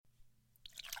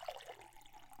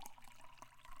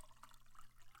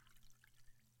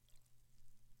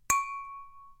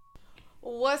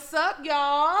What's up,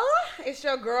 y'all? It's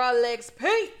your girl, Lex P.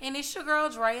 And it's your girl,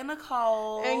 Dre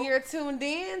Nicole. And you're tuned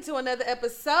in to another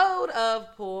episode of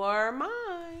Poor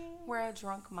Mind, where a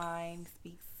drunk mind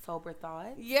speaks sober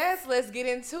thoughts. Yes, let's get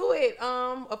into it.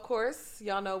 Of course,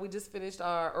 y'all know we just finished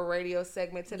our radio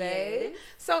segment today. Yes.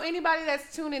 So anybody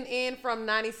that's tuning in from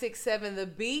 96.7 The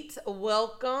Beat,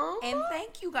 welcome. And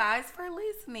thank you guys for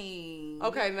listening.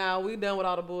 Okay, now we done with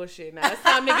all the bullshit. Now it's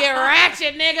time to get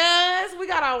ratchet, niggas. We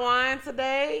got our wine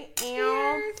today.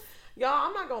 Cheers. Y'all,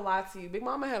 I'm not gonna lie to you. Big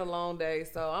Mama had a long day,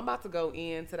 so I'm about to go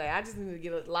in today. I just need to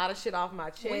get a lot of shit off my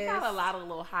chest. We got a lot of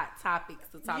little hot topics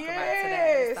to talk about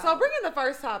today. So bring in the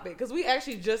first topic, because we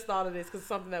actually just thought of this because it's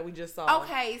something that we just saw.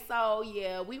 Okay, so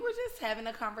yeah, we were just having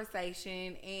a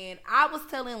conversation, and I was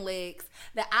telling Lex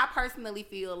that I personally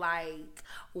feel like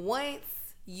once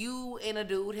you and a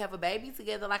dude have a baby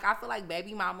together, like I feel like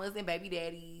baby mamas and baby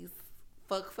daddies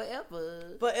fuck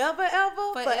forever. Forever.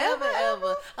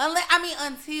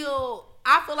 Until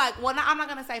I feel like, well, I'm not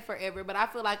gonna say forever, but I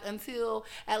feel like until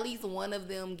at least one of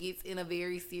them gets in a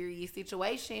very serious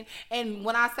situation. And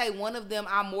when I say one of them,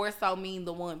 I more so mean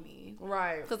the woman,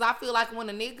 right? Because I feel like when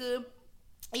a nigga,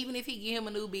 even if he get him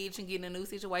a new bitch and get in a new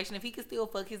situation, if he can still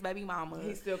fuck his baby mama,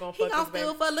 he's still gonna fuck his baby.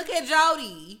 Look at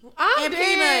Jody. I'm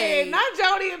dead. Not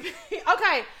Jody and Peanut.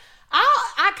 Okay.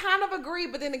 I kind of agree,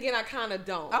 but then again, I kind of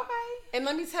don't. Okay. And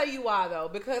let me tell you why, though.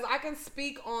 Because I can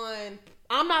speak on,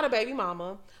 I'm not a baby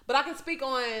mama, but I can speak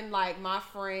on, like, my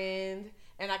friend,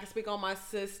 and I can speak on my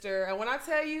sister. And when I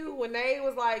tell you, when they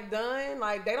was, like, done,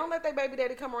 like, they don't let their baby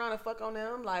daddy come around and fuck on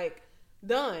them. Like,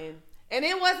 done. And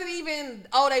it wasn't even,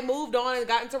 they moved on and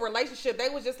got into a relationship. They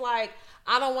was just like,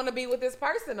 I don't want to be with this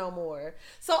person no more.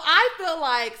 So I feel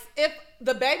like if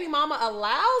the baby mama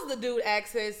allows the dude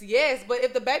access, yes. But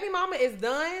if the baby mama is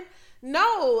done,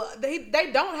 no, they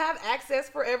don't have access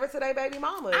forever to their baby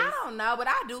mamas. I don't know, but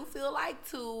I do feel like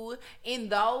too, in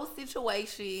those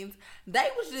situations, they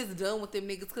was just done with them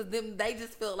niggas because they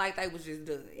just felt like they was just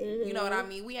done. Mm-hmm. You know what I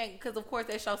mean? We ain't, because of course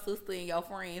that's your sister and your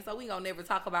friend, so we gonna never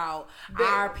talk about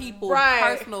our people's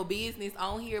personal business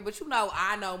on here. But you know,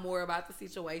 I know more about the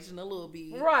situation a little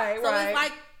bit. Right. So it's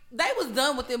like, they was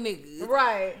done with them niggas.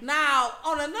 Right. Now,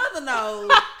 on another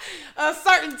note, a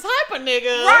certain type of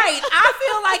nigga. Right. I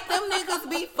feel like them niggas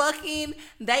be fucking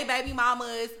they baby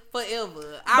mamas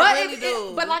forever. I really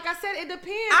do. But like I said, it depends.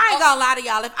 I ain't gonna lie to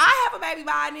y'all. If I have a baby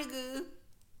by a nigga,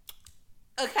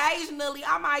 occasionally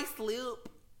I might slip.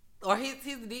 Or his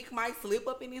dick might slip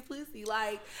up in his pussy.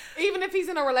 Like, even if he's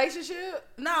in a relationship?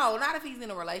 No, not if he's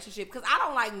in a relationship. Because I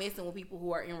don't like messing with people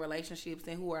who are in relationships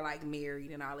and who are, like,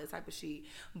 married and all that type of shit.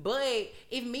 But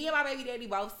if me and my baby daddy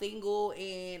both single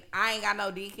and I ain't got no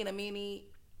dick in a minute,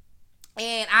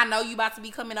 and I know you about to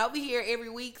be coming over here every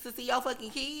week to see your fucking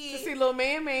kids. To see little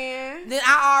man. Then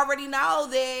I already know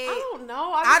that. I don't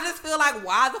know. I just feel like,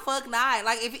 why the fuck not?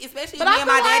 Like, especially if me and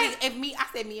my daddy, I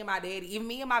said me and my daddy, if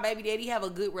me and my baby daddy have a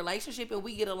good relationship and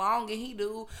we get along and he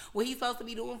do what he's supposed to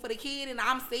be doing for the kid and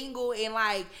I'm single and,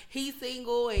 like, he's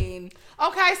single and.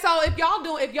 Okay, so if y'all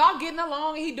getting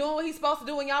along and he doing what he's supposed to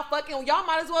do and y'all fucking, y'all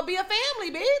might as well be a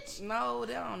family, bitch. No,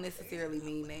 that don't necessarily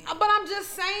mean that. But I'm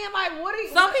just saying, like, what are you.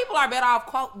 Some people are better off,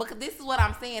 quote, because this is what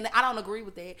I'm saying. I don't agree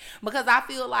with that because I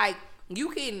feel like you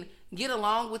can get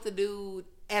along with the dude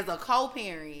as a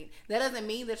co-parent. That doesn't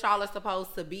mean that y'all are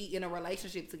supposed to be in a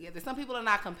relationship together. Some people are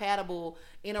not compatible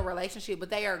in a relationship, but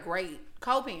they are great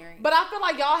co-parents. But I feel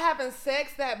like y'all having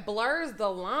sex that blurs the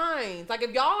lines. Like,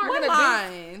 if y'all aren't what gonna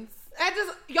lines?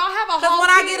 Y'all have a whole. Because when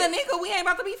I get a nigga, we ain't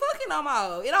about to be fucking no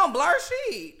more. It don't blur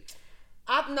shit.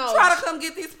 Try to come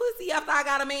get this pussy after I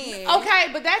got a man. Okay,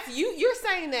 but that's you. You're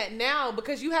saying that now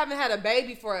because you haven't had a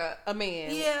baby for a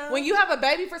man. Yeah. When you have a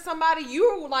baby for somebody,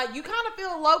 you kind of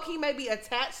feel low key maybe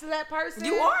attached to that person.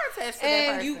 You are attached to that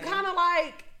person, and you kind of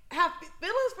like have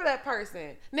feelings for that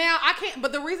person. Now I can't.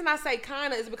 But the reason I say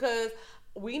kind of is because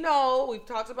we've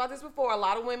talked about this before. A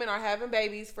lot of women are having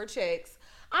babies for checks.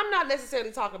 I'm not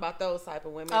necessarily talking about those type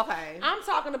of women. Okay. I'm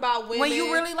talking about women when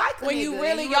you really like when you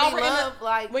really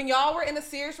when y'all were in a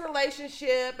serious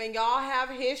relationship and y'all have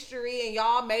history and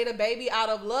y'all made a baby out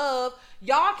of love.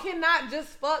 Y'all cannot just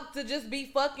fuck to just be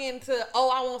fucking to,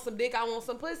 I want some dick, I want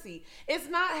some pussy. It's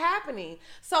not happening.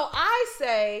 So I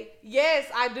say, yes,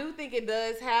 I do think it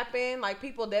does happen. Like,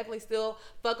 people definitely still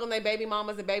fuck on their baby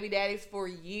mamas and baby daddies for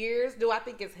years. Do I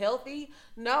think it's healthy?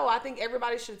 No, I think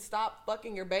everybody should stop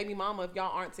fucking your baby mama if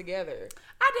y'all aren't together.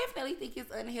 I definitely think it's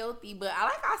unhealthy, but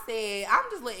like I said, I'm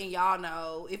just letting y'all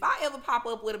know, if I ever pop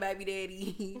up with a baby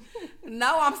daddy,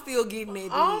 no, I'm still getting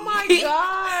it. Oh my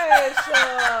gosh.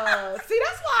 See,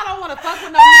 that's why I don't want to fuck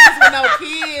with no niggas with no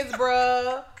kids,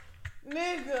 bruh.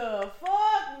 Nigga,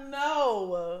 fuck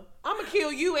no. I'ma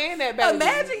kill you and that baby.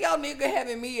 Imagine your nigga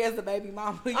having me as the baby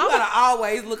mama. You gotta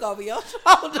always look over your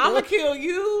shoulder. I'ma kill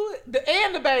you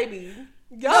and the baby.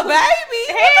 The baby?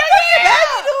 Hell yeah.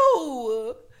 Baby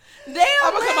do? Damn,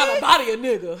 I'm gonna come out the body of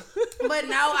nigga. But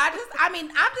no, I'm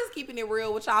just keeping it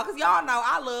real with y'all, because y'all know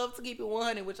I love to keep it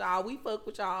 100 with y'all. We fuck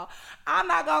with y'all. I'm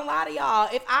not gonna lie to y'all.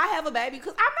 If I have a baby,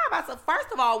 because I'm not about to,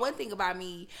 first of all, one thing about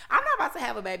me, I'm not about to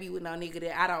have a baby with no nigga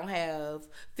that I don't have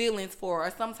feelings for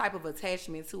or some type of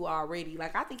attachment to already.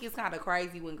 Like, I think it's kind of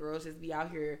crazy when girls just be out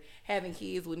here having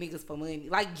kids with niggas for money,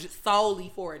 like just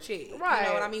solely for a check. Right. You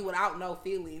know what I mean? Without no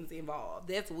feelings involved.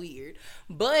 That's weird.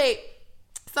 But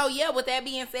so yeah, with that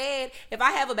being said, if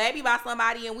I have a baby by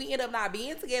somebody and we end up not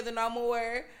being together no more,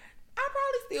 I'm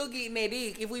probably still getting that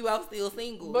dick if we both still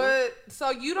single. But so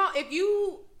you don't, if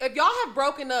y'all have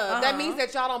broken up, that means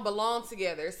that y'all don't belong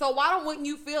together. So wouldn't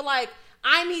you feel like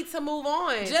I need to move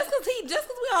on? Just cause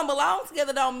we don't belong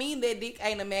together don't mean that dick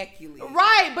ain't immaculate.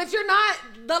 Right, but you're not,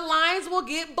 the lines will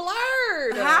get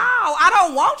blurred. How? I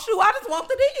don't want you. I just want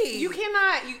the dick. You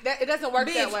cannot, it doesn't work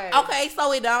that way. Okay,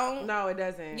 so it don't? No, it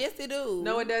doesn't. Yes, it do.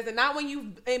 No, it doesn't. Not when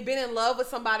you've been in love with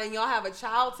somebody and y'all have a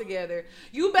child together.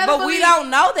 You better But believe, we don't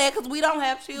know that because we don't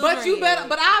have children.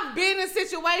 But I've been in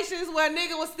situations where a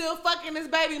nigga was still fucking his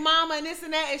baby mama and this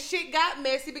and that, and shit got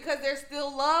messy because there's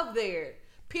still love there.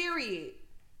 Period.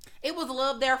 It was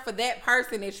love there for that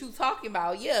person that you talking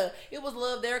about. Yeah, it was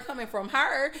love there coming from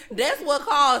her. That's what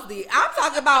caused it. I'm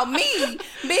talking about me.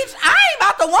 Bitch, I ain't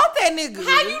about to want that nigga.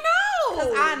 How you know?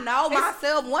 Because I know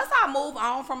myself. Once I move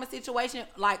on from a situation,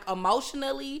 like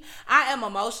emotionally, I am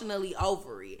emotionally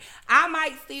over it. I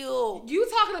might still... You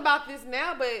talking about this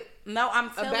now, but... No, I'm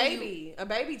telling you. A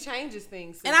baby changes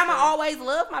things. And I'ma always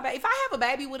love my baby. If I have a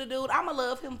baby with a dude, I'ma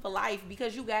love him for life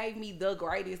because you gave me the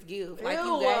greatest gift. Like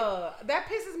that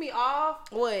pisses me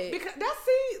off. What? Because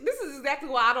this is exactly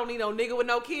why I don't need no nigga with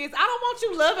no kids. I don't want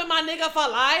you loving my nigga for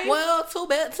life. Well, too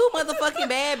motherfucking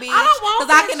bad, bitch. I don't want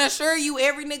because I can assure you,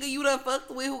 every nigga you done fucked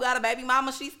with who got a baby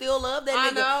mama, she still love that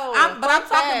nigga. I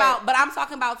know. I'm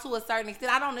talking about to a certain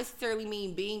extent. I don't necessarily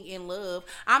mean being in love.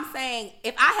 I'm saying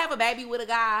if I have a baby with a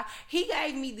guy, he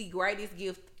gave me the greatest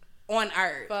gift on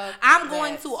earth. I'm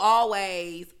going to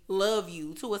always love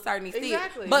you to a certain extent.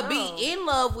 Exactly, but be in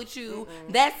love with you,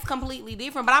 that's completely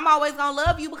different. But I'm always going to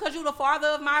love you because you're the father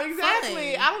of my son.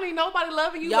 Exactly. I don't need nobody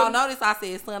loving you. Y'all notice I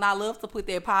said, son, I love to put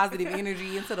that positive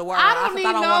energy into the world. I don't need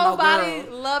nobody want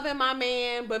no loving my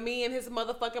man but me and his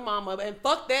motherfucking mama. And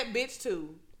fuck that bitch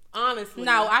too. Honestly.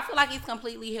 No, I feel like it's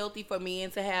completely healthy for men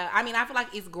to have. I mean, I feel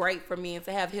like it's great for men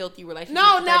to have healthy relationships.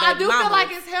 No, with their I baby do mamas. feel like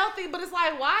it's healthy, but it's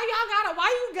like, why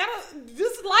you gotta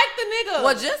just like the nigga?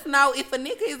 Well, just know if a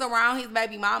nigga is around his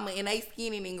baby mama and they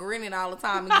skinning and grinning all the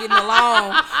time and getting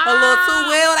along a little too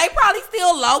well, they probably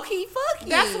still low key fucking.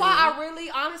 That's why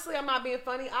honestly, I'm not being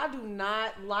funny. I do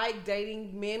not like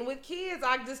dating men with kids.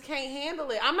 I just can't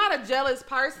handle it. I'm not a jealous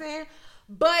person,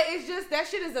 but it's just that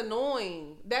shit is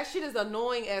annoying. That shit is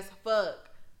annoying as fuck.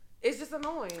 It's just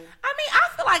annoying. I mean, I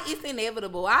feel like it's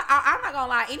inevitable. I'm not gonna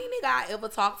lie. Any nigga I ever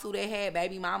talked to that had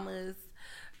baby mamas,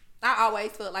 I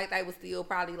always felt like they was still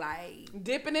probably like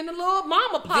dipping in the little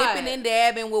mama pot. Dipping and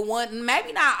dabbing with one.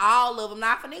 Maybe not all of them.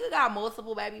 Now, if a nigga got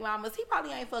multiple baby mamas, he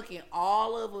probably ain't fucking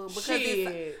all of them.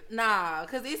 Because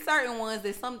because it's certain ones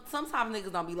that sometimes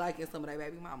niggas don't be liking some of their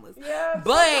baby mamas. Yeah,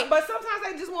 but sometimes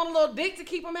they just want a little dick to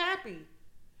keep them happy.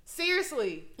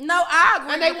 Seriously. No, I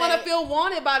agree. And they want to feel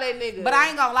wanted by that nigga. But I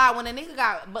ain't gonna lie, when a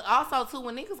nigga but also too,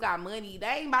 when niggas got money, they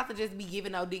ain't about to just be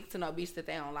giving no dick to no bitch that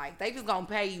they don't like. They just gonna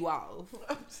pay you off.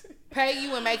 Pay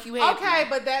you and make you happy. Okay,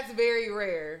 but that's very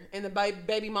rare in the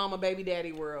baby mama, baby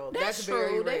daddy world. That's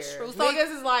very rare. That's true. So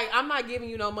niggas is like, I'm not giving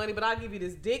you no money, but I'll give you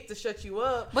this dick to shut you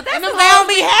up. But that's because they don't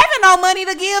be having no money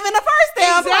to give in the first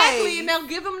damn place. Exactly, and they'll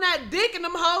give them that dick and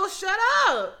them hoes shut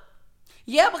up.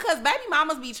 Yeah, because baby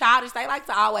mamas be childish. They like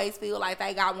to always feel like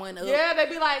they got one up. Yeah, they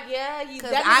be like, yeah,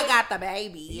 because I got the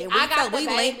baby. And we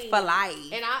linked for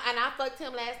life. And I fucked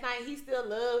him last night. He still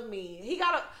loved me.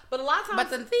 But a lot of times. But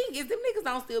the thing is, them niggas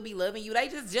don't still be loving you. They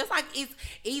just like it's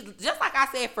easy. Just like I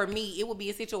said, for me, it would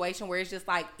be a situation where it's just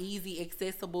like easy,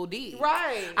 accessible dick.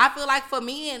 Right. I feel like for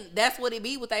men, that's what it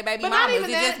be with their baby mamas. It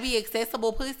just be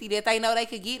accessible pussy that they know they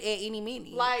could get at any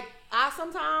minute. Like, I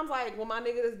sometimes, like, when my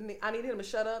nigga, I need him to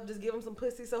shut up, just give him some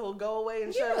pussy so he'll go away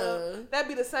and shut up. That'd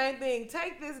be the same thing.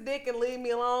 Take this dick and leave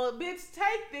me alone. Bitch,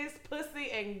 take this pussy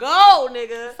and go,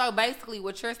 nigga. So basically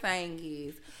what you're saying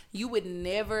is you would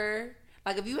never,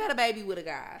 like if you had a baby with a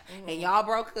guy and y'all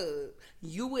broke up,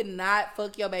 you would not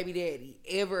fuck your baby daddy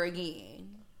ever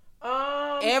again.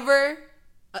 Ever?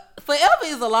 Forever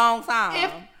is a long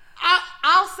time. I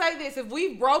I'll say this: if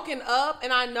we've broken up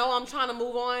and I know I'm trying to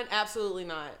move on, absolutely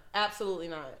not. Absolutely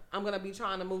not. I'm gonna be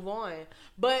trying to move on.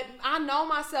 But I know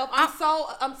myself.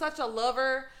 I'm such a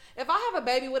lover. If I have a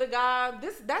baby with a guy,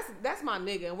 that's my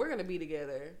nigga, and we're gonna be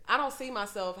together. I don't see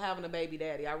myself having a baby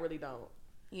daddy. I really don't.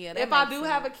 Yeah. If I do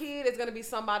have a kid, it's gonna be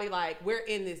somebody like, we're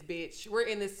in this bitch. We're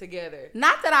in this together.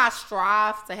 Not that I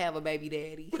strive to have a baby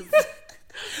daddy. but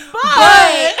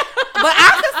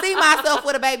I can see myself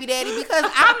with a baby daddy because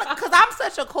I'm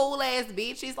such a cool ass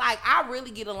bitch. It's like I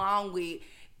really get along with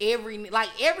every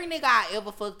nigga I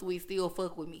ever fucked with still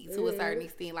fuck with me to a certain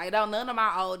extent. Like, none of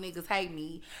my old niggas hate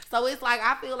me. So it's like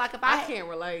I feel like if I can't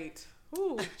relate.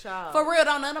 Ooh, child. For real,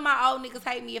 none of my old niggas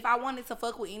hate me. If I wanted to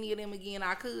fuck with any of them again,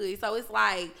 I could. So it's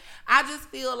like I just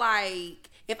feel like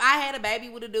if I had a baby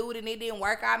with a dude and it didn't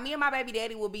work out, me and my baby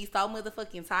daddy would be so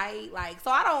motherfucking tight. Like,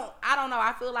 so I don't know.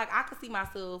 I feel like I could see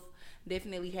myself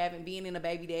definitely being in a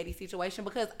baby daddy situation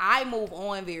because I move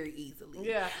on very easily.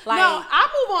 Yeah. Like, no,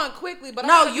 I move on quickly, but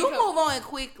you move on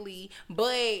quickly,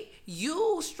 but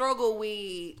you struggle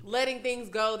with letting things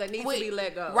go that need to be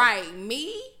let go. Right.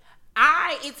 Me,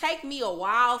 it take me a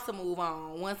while to move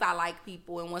on once I like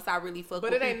people and once I really fuck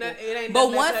with people.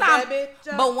 But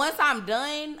once I'm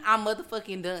done, I'm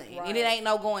motherfucking done. Right. And it ain't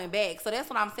no going back. So that's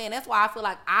what I'm saying. That's why I feel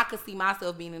like I could see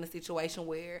myself being in a situation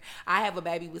where I have a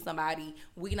baby with somebody,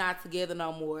 we not together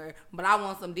no more, but I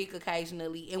want some dick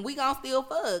occasionally and we gonna still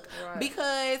fuck. Right.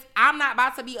 Because I'm not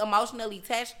about to be emotionally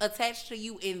attached to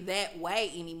you in that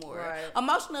way anymore. Right.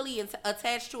 Emotionally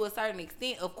attached to a certain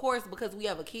extent, of course, because we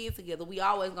have a kid together, we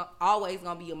always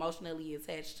gonna be emotionally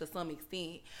attached to some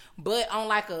extent, but on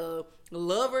like a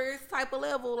lovers type of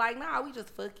level, like, nah, we just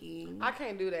fucking. I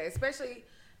can't do that, especially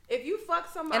if you fuck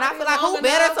somebody. And I feel like who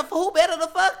better to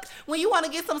fuck when you want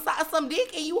to get some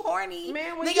dick and you horny,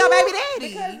 man, than your baby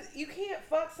daddy. Because you can't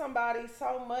fuck somebody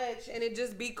so much and it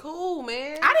just be cool,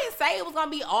 man. I didn't say it was gonna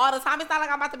be all the time. It's not like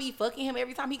I'm about to be fucking him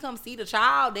every time he come see the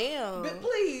child. Damn. But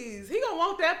please, he gonna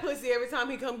want that pussy every time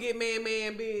he come get man,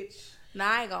 bitch. Nah,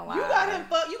 I ain't gonna lie.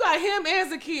 You got him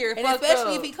and Zakir. And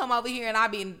especially if he come over here and I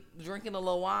been drinking a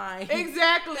little wine.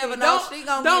 Exactly.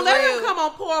 Don't let him come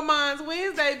on Poor Minds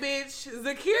Wednesday, bitch.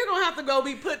 Zakir gonna have to go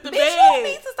be put to bed. You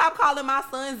need to stop calling my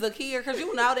son Zakir because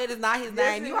you know that is not his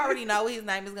name. You already know what his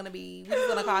name is gonna be. We're just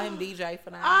gonna call him DJ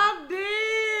for now. I'm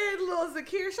dead, little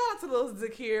Zakir. Shout out to little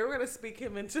Zakir. We're gonna speak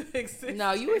him into existence.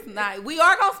 No, you is not. We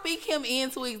are gonna speak him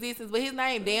into existence, but his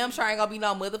name damn sure ain't gonna be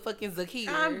no motherfucking Zakir.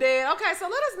 I'm dead. Okay, so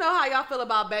let us know how y'all feel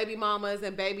about baby mamas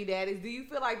and baby daddies. Do you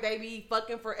feel like they be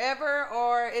fucking forever,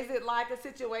 or is it like a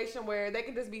situation where they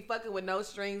can just be fucking with no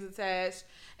strings attached,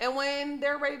 and when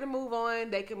they're ready to move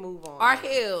on, they can move on? Or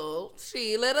hell,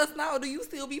 shit, let us know. Do you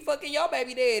still be fucking your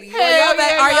baby daddy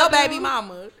or your baby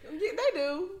mama? Yeah,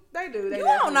 they do. You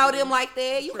don't know them like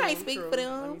that. You can't speak for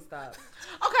them. Let me stop.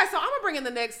 Okay, so I'm gonna bring in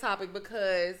the next topic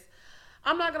because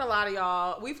I'm not gonna lie to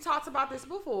y'all. We've talked about this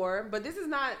before, but this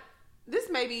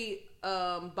may be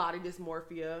body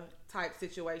dysmorphia type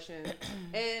situation.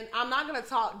 And I'm not gonna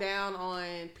talk down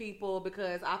on people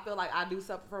because I feel like I do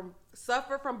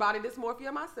suffer from body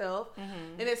dysmorphia myself.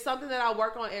 Mm-hmm. And it's something that I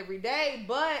work on every day,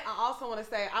 but I also want to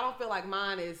say I don't feel like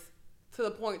mine is to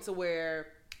the point to where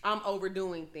I'm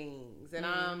overdoing things and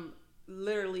I'm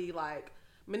literally like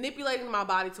manipulating my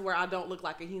body to where I don't look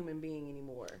like a human being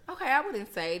anymore. Okay, I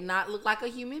wouldn't say not look like a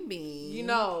human being. You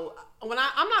know, when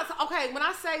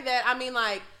I say that, I mean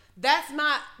like that's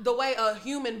not the way a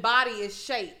human body is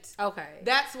shaped. Okay.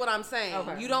 That's what I'm saying.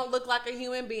 Okay. You don't look like a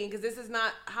human being because this is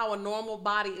not how a normal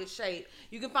body is shaped.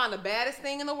 You can find the baddest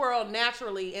thing in the world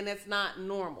naturally and it's not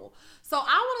normal. So I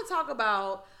want to talk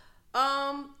about,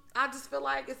 I just feel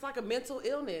like it's like a mental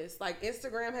illness. Like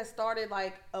Instagram has started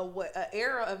like a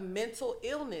era of mental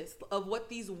illness of what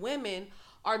these women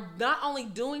are not only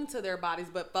doing to their bodies,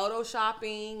 but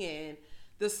photoshopping and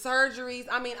the surgeries.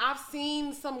 I mean, I've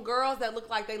seen some girls that look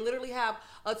like they literally have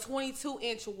a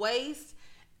 22-inch waist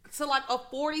to like a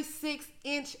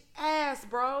 46-inch ass,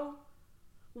 bro.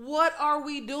 What are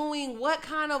we doing? What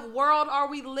kind of world are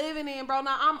we living in, bro?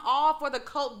 Now, I'm all for the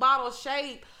Coke bottle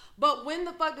shape, but when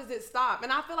the fuck does it stop?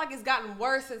 And I feel like it's gotten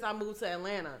worse since I moved to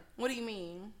Atlanta. What do you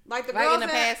mean? Like the girls girls in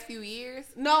the past few years?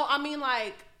 No, I mean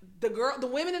like the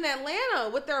women in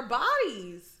Atlanta with their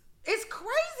bodies. It's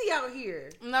crazy out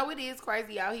here. No, it is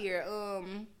crazy out here.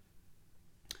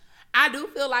 I do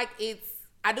feel like it's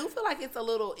a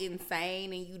little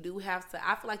insane, and you do have to.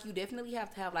 I feel like you definitely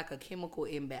have to have like a chemical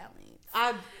imbalance.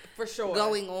 For sure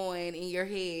going on in your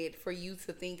head for you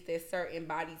to think that certain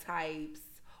body types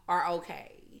are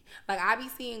okay. Like I be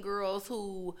seeing girls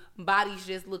who bodies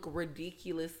just look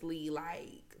ridiculously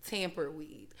like tampered with.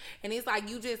 And it's like,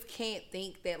 you just can't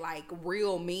think that like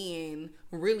real men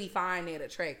really find that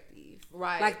attractive.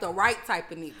 Right. Like the right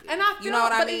type of nigga. And I feel, you know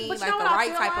what I but mean? But like you know the what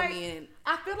right I feel type like? of men.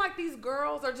 I feel like these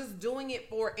girls are just doing it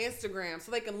for Instagram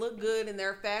so they can look good in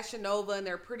their Fashion Nova and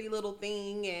their pretty little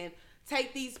thing and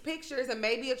take these pictures and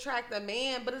maybe attract a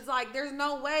man. But it's like, there's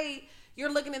no way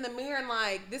you're looking in the mirror and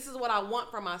like, this is what I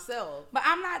want for myself. But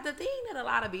I'm not, the thing that a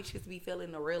lot of bitches be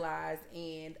failing to realize,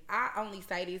 and I only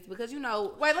say this because, you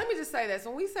know. Wait, let me just say this.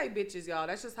 When we say bitches, y'all,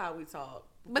 that's just how we talk.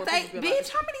 But Before they, people bitch, be like,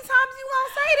 how many times you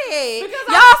gonna say that? Because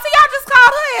y'all just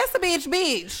called her ass a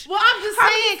bitch. Well, I'm just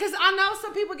saying, because I know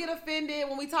some people get offended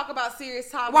when we talk about serious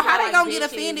topics. Well, how like they gonna get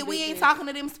bitches, offended? We ain't talking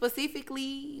to them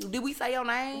specifically. Did we say your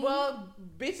name? Well,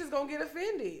 bitches gonna get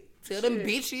offended. Tell them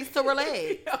bitches to relax.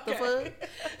 Okay. The fuck?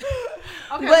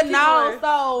 Okay, But keep no,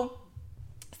 going.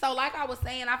 so like I was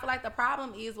saying, I feel like the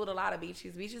problem is with a lot of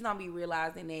bitches. Bitches don't be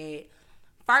realizing that,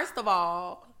 first of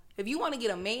all, if you want to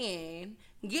get a man,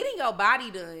 getting your body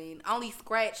done only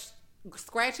scratches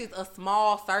a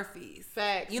small surface.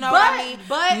 Facts. You know what I mean?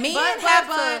 But men have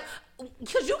to.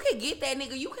 Cause you can get that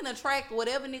nigga, you can attract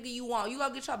whatever nigga you want. You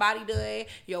gonna get your body done,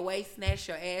 your waist snatched,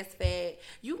 your ass fat.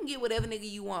 You can get whatever nigga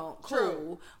you want. Cool.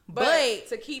 True. But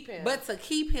to keep him. But to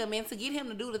keep him and to get him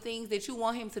to do the things that you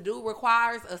want him to do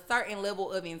requires a certain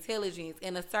level of intelligence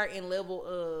and a certain level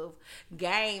of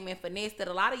game and finesse that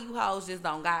a lot of you hoes just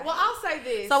don't got. Well, I'll say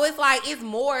this. So it's like, it's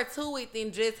more to it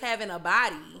than just having a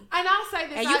body. And I'll say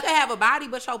this. And you can have a body,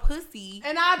 but your pussy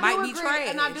might be trash.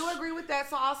 And I do agree with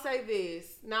that. So I'll say this.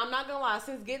 Now, I'm not gonna lie.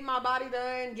 Since getting my body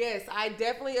done, yes, I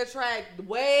definitely attract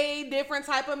way different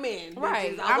type of men.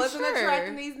 Right. I wasn't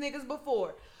attracting these niggas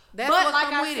before. That's but what like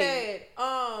I'm I with said,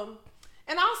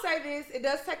 and I'll say this, it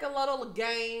does take a little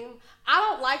game. I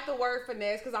don't like the word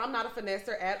finesse because I'm not a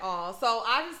finesser at all. So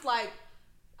I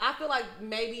feel like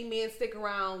maybe men stick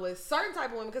around with certain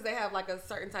type of women because they have like a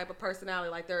certain type of personality.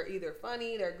 Like they're either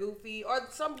funny, they're goofy, or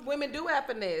some women do have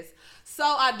finesse. So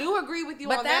I do agree with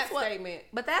you on that statement.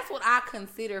 But that's what I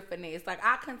consider finesse. Like,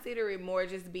 I consider it more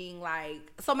just being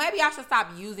like, so maybe I should stop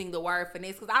using the word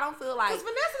finesse because I don't feel like. Because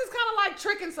finessing is kind of like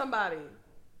tricking somebody.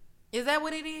 Is that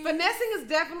what it is? Finessing is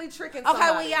definitely tricking somebody.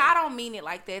 Okay, well, yeah, I don't mean it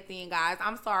like that then, guys.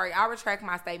 I'm sorry. I retract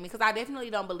my statement because I definitely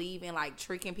don't believe in, like,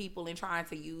 tricking people and trying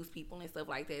to use people and stuff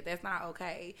like that. That's not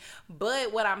okay.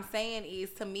 But what I'm saying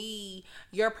is, to me,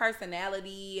 your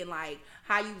personality and, like,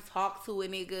 how you talk to a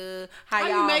nigga, how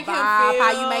y'all vibe,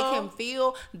 how you make him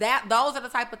feel, those are the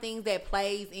type of things that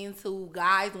plays into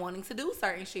guys wanting to do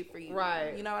certain shit for you.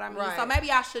 Right. You know what I mean? Right. So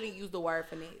maybe I shouldn't use the word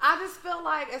finesse. I just feel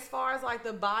like as far as, like,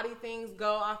 the body things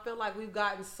go, I feel like we've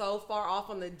gotten so far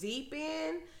off on the deep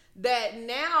end that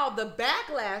now the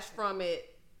backlash from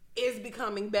it is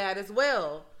becoming bad as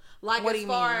well. Like, what as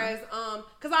far as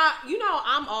because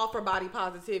I'm all for body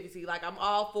positivity. Like, I'm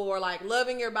all for like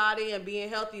loving your body and being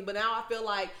healthy. But now I feel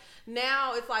like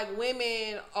now it's like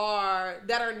women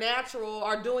that are natural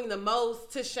are doing the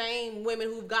most to shame women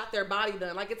who've got their body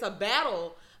done. Like, it's a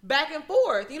battle back and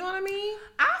forth. You know what I mean?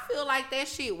 I feel like that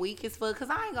shit weak as fuck. Cause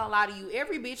I ain't gonna lie to you.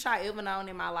 Every bitch I ever known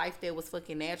in my life that was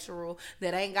fucking natural,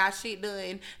 that ain't got shit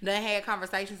done had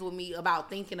conversations with me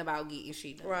about thinking about getting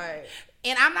shit done. Right.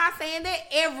 And I'm not saying that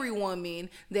every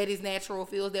woman that is natural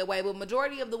feels that way, but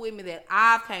majority of the women that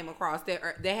I've came across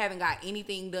that haven't got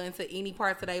anything done to any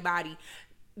parts of their body,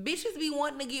 bitches be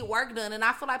wanting to get work done, and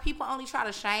I feel like people only try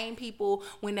to shame people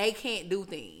when they can't do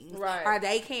things, right, or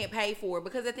they can't pay for it.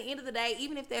 Because at the end of the day,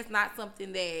 even if that's not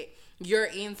something that you're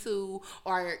into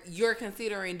or you're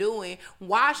considering doing,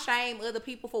 why shame other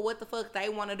people for what the fuck they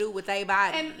want to do with their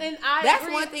body? And that's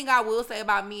agree. One thing I will say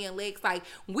about me and Lex. Like,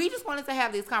 we just wanted to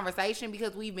have this conversation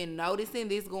because we've been noticing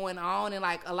this going on, and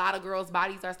like a lot of girls'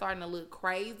 bodies are starting to look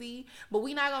crazy. But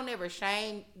we not gonna never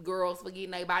shame girls for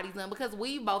getting their bodies done because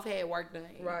we both had work done.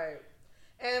 Right.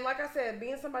 And like I said,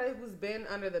 being somebody who's been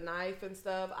under the knife and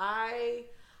stuff, I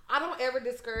don't ever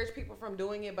discourage people from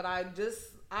doing it, but I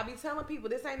be telling people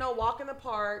this ain't no walk in the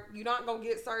park. You're not gonna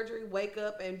get surgery, wake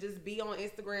up and just be on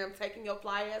Instagram taking your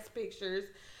fly ass pictures.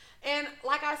 And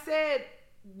like I said,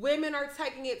 women are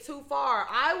taking it too far.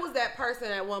 I was that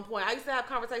person at one point. I used to have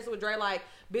conversations with Dre like,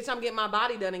 bitch, I'm getting my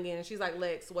body done again. And she's like,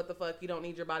 Lex, what the fuck? You don't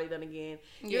need your body done again.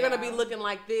 You're gonna be looking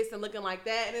like this and looking like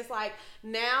that. And it's like,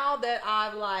 now that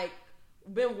I've like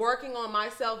been working on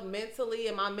myself mentally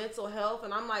and my mental health,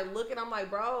 and I'm like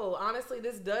bro, honestly,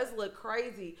 this does look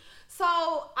crazy. So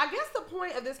I guess the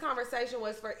point of this conversation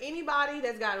was for anybody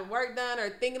that's gotten work done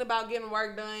or thinking about getting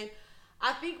work done,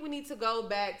 I think we need to go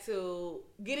back to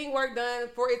getting work done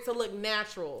for it to look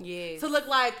natural. Yes. To look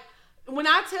like, when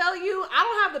I tell you, I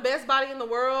don't have the best body in the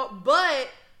world, but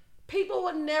people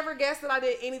would never guess that I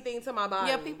did anything to my body.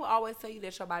 Yeah, people always tell you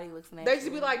that your body looks natural. They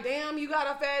just be like, damn, you got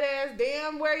a fat ass.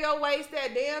 Damn, where your waist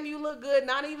at. Damn, you look good.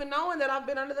 Not even knowing that I've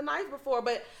been under the knife before.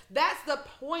 But that's the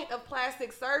point of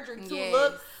plastic surgery, to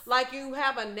look like you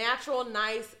have a natural,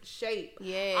 nice shape.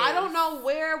 Yes. I don't know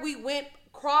where we went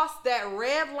across that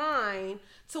red line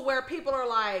to where people are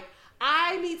like,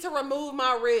 I need to remove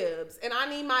my ribs and I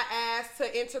need my ass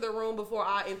to enter the room before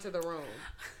I enter the room.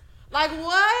 Like,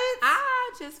 what?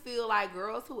 I just feel like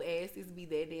girls who asses be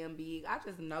that damn big, I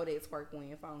just know that twerk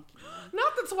win funky.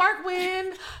 Not the twerk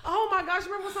win. Oh my gosh,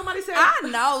 remember when somebody said, I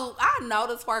know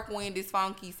the twerk win is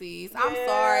funky, sis. I'm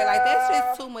sorry. Like, that's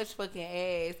just too much fucking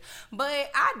ass. But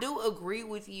I do agree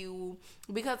with you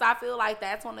because I feel like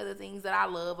that's one of the things that I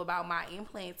love about my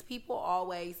implants. People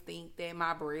always think that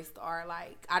my breasts are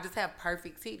like, I just have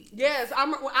perfect titties. Yes,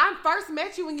 I first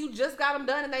met you when you just got them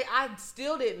done and I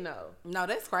still didn't know. No,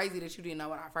 that's crazy that you didn't know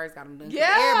when I first got them done.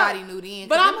 Yeah, everybody knew then.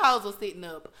 But them hoes was sitting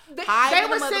up. They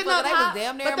were sitting up. They was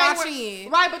damn near my chin.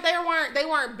 Right, but they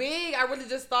weren't big. I really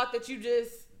just thought that you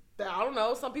just, I don't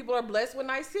know. Some people are blessed with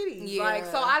nice titties. Yeah. Like,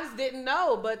 so I just didn't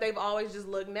know, but they've always just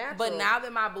looked natural. But now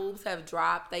that my boobs have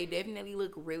dropped, they definitely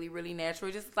look really, really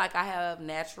natural. Just like I have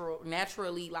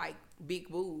naturally like big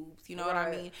boobs, you know what I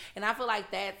mean? And I feel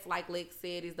like that's, like Lex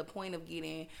said, is the point of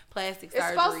getting plastic surgery.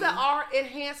 It's supposed to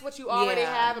enhance what you already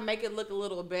have and make it look a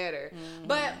little better. Mm-hmm.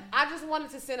 But I just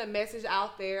wanted to send a message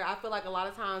out there. I feel like a lot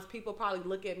of times people probably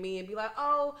look at me and be like,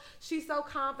 oh, she's so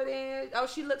confident. Oh,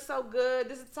 she looks so good.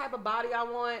 This is the type of body I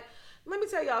want. Let me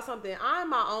tell y'all something.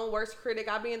 I'm my own worst critic.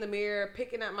 I be in the mirror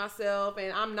picking at myself,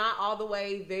 and I'm not all the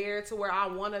way there to where I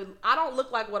don't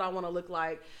look like what I want to look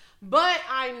like. But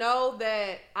I know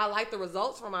that I like the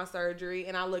results from my surgery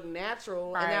and I look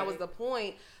natural, and that was the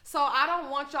point. So I don't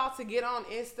want y'all to get on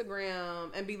Instagram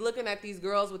and be looking at these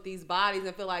girls with these bodies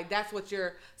and feel like that's what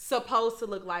you're supposed to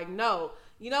look like. No.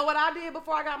 You know what I did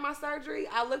before I got my surgery?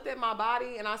 I looked at my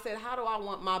body and I said, how do I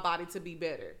want my body to be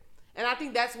better? And I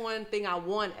think that's one thing I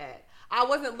won at. I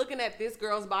wasn't looking at this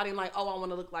girl's body and like, oh, I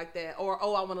want to look like that, or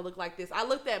oh, I want to look like this. I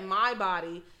looked at my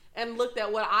body and looked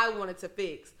at what I wanted to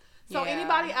fix. So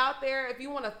anybody out there, if you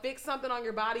want to fix something on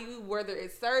your body, whether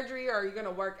it's surgery or you're going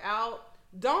to work out,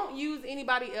 don't use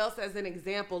anybody else as an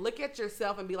example. Look at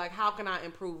yourself and be like, how can I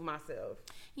improve myself?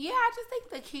 Yeah, I just think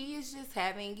the key is just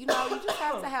having, you just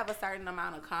have to have a certain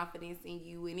amount of confidence in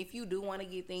you. And if you do want to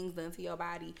get things done to your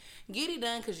body, get it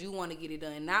done because you want to get it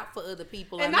done, not for other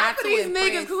people. And not for these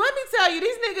niggas, because let me tell you,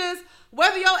 these niggas,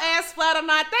 whether your ass flat or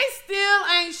not, they still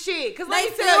ain't shit. Because they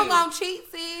still gonna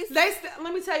cheat, sis.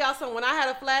 Let me tell y'all something. When I had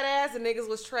a flat ass, the niggas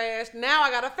was trash. Now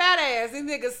I got a fat ass. These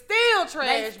niggas still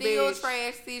trash, They still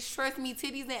trash, sis. Trust me,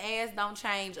 titties and ass don't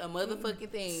change a motherfucking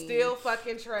thing. Still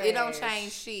fucking trash. It don't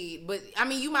change shit. But, I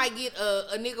mean, you might get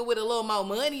a nigga with a little more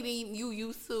money than you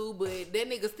used to, but that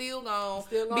nigga still gonna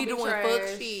be doing trash.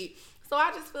 Fuck shit. So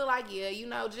I just feel like,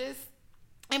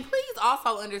 and please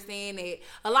also understand that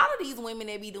a lot of these women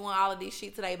that be doing all of this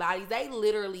shit to their bodies, they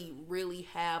literally really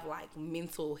have like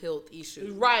mental health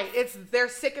issues. Right. They're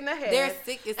sick in the head. They're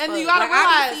sick as fuck. And you gotta realize,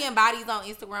 I be seeing bodies on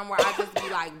Instagram where I just be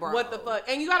like, bro. What the fuck?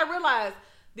 And you gotta realize,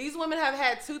 these women have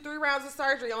had 2-3 rounds of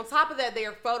surgery. On top of that, they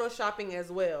are photoshopping as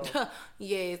well.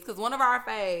 Yes, because one of our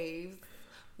faves,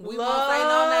 we won't say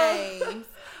no names,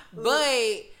 but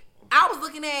I was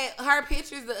looking at her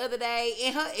pictures the other day,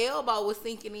 and her elbow was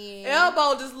sinking in.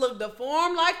 Elbow just looked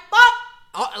deformed like fuck.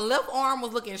 Left arm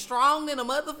was looking strong than a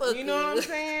motherfucker. You know what I'm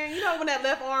saying? You know when that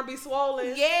left arm be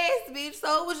swollen? Yes, bitch.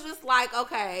 So it was just like,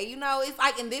 okay, it's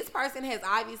like, and this person has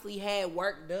obviously had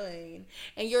work done,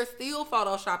 and you're still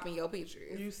photoshopping your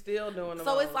pictures. You still doing them.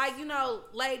 So it's like,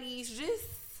 ladies,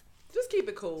 just keep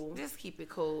it cool. Just keep it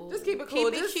cool. Just keep it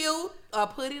cool. Keep it cute.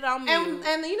 Put it on mute.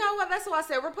 And you know what? That's what I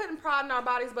said. We're putting pride in our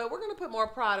bodies, but we're going to put more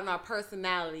pride in our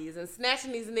personalities and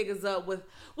snatching these niggas up with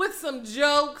some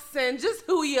jokes and just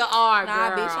who you are,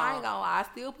 Nah, girl. bitch, I ain't gonna lie.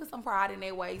 I still put some pride in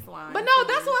their waistline. But no,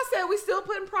 that's what I said. We still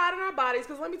putting pride in our bodies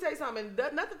because let me tell you something.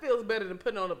 Nothing feels better than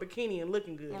putting on a bikini and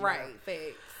looking good. Right,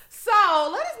 facts. So,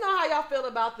 let us know how y'all feel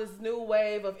about this new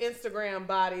wave of Instagram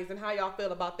bodies and how y'all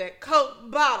feel about that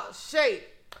Coke bottle shape.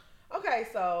 Okay,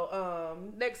 so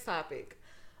next topic.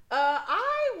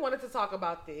 I wanted to talk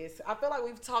about this. I feel like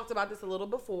we've talked about this a little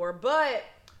before, but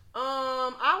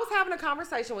I was having a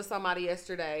conversation with somebody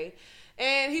yesterday,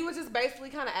 and he was just basically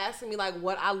kind of asking me like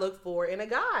what I look for in a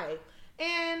guy.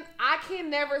 And I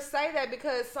can never say that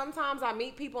because sometimes I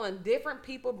meet people and different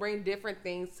people bring different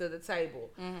things to the table.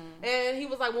 Mm-hmm. And he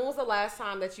was like, when was the last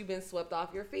time that you've been swept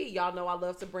off your feet? Y'all know I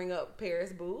love to bring up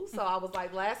Paris Boo. So I was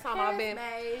like, last time I've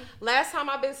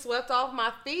been swept off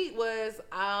my feet was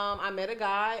I met a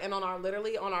guy, and on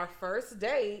our first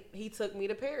date, he took me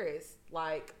to Paris.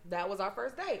 Like, that was our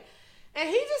first date. And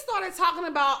he just started talking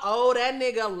about, oh, that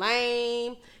nigga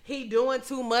lame. He doing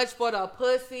too much for the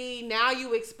pussy. Now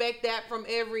you expect that from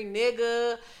every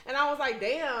nigga. And I was like,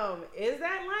 damn, is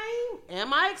that lame?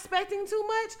 Am I expecting too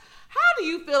much? How do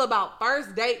you feel about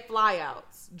first date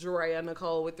flyouts? Drea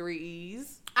Nicole with 3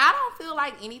 E's. I don't feel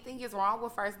like anything is wrong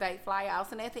with first date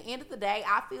flyouts. And at the end of the day,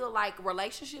 I feel like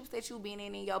relationships that you've been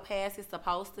in your past is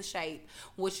supposed to shape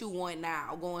what you want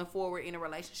now going forward in a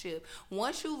relationship.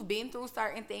 Once you've been through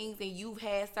certain things and you've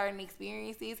had certain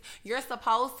experiences, you're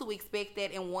supposed to expect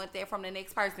that and want that from the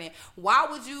next person. Why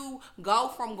would you go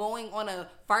from going on a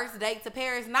first date to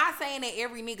Paris? Not saying that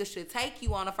every nigga should take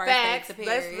you on a first date to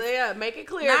Paris. Make it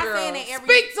clear, not girl. Saying that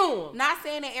Speak to him. Not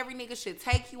saying that every nigga should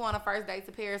take you on a first date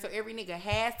to Paris or every nigga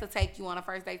has to take you on a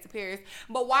first date to Paris.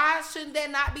 But why shouldn't that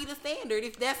not be the standard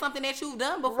if that's something that you've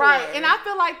done before? Right. And I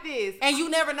feel like this. And you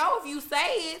never know if you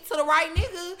say it to the right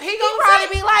nigga. He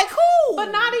probably be like, cool.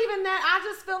 But not even that. I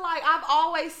just feel like I've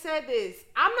always said this.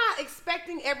 I'm not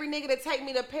expecting every nigga to take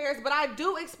me to Paris, but I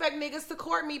do expect niggas to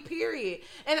court me, period.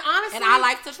 And honestly. And I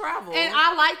like to travel. And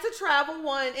I like to travel,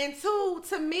 1. And 2,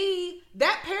 to me,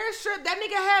 that Paris trip, that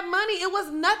nigga had money. It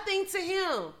was nothing to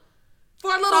him. For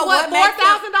a little,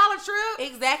 $4,000 trip?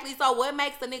 Exactly. So what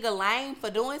makes the nigga lame for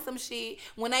doing some shit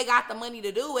when they got the money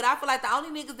to do it? I feel like the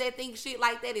only niggas that think shit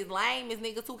like that is lame is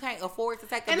niggas who can't afford to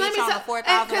take a bitch on a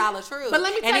 $4,000 trip. But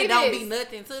let me tell you it don't be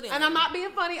nothing to them. And I'm not being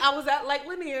funny. I was at Lake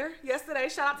Lanier yesterday.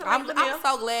 Shout out to Lake Lanier. I'm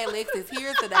so glad Lex is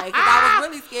here today because I was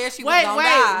really scared she was gonna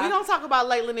die. We're going to talk about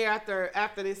Lake Lanier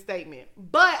after this statement.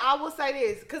 But I will say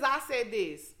this, because I said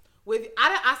this.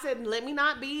 I said, let me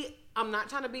not be... I'm not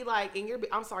trying to be like in your...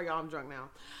 I'm sorry, y'all. I'm drunk now.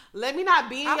 Let me not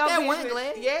be in your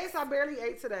business. Yes, I barely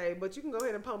ate today, but you can go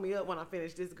ahead and pull me up when I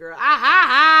finish this, girl.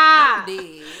 I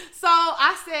did. So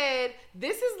I said,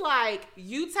 this is like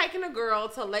you taking a girl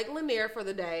to Lake Lanier for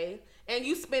the day, and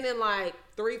you spending like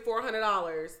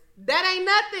 $300-$400. That ain't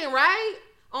nothing, right?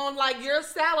 On like your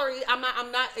salary. I'm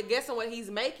not guessing what he's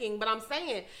making, but I'm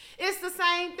saying it's the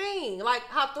same thing. Like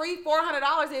how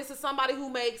 $300-$400 is to somebody who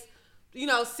makes,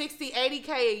 $60,000-$80,000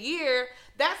 a year.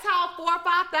 That's how $4,000 or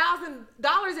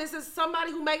 $5,000 is to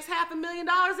somebody who makes $500,000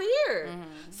 a year. Mm-hmm.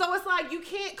 So it's like you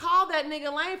can't call that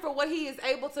nigga lame for what he is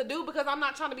able to do, because I'm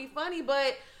not trying to be funny,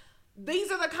 but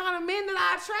these are the kind of men that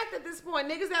I attract at this point.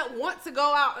 Niggas that want to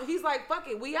go out. He's like, fuck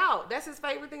it, we out. That's his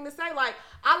favorite thing to say. Like,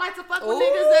 I like to fuck with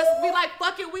niggas that's be like,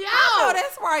 fuck it, we out. Oh,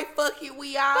 that's right. Fuck it,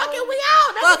 we out. Fuck it, we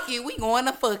out. Fuck it, we going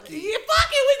to fuck it. Yeah, fuck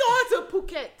it, we going to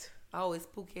Phuket. Oh, it's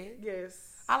Phuket? Yes.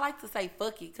 I like to say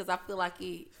fuck it because I feel like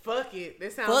it. Fuck it.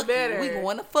 That sounds better. We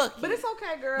going to fuck it. But it's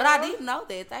okay, girl. But I didn't know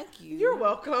that. Thank you. You're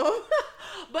welcome.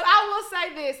 But I will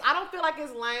say this. I don't feel like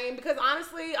it's lame because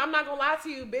honestly, I'm not going to lie to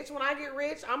you, bitch. When I get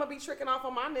rich, I'm going to be tricking off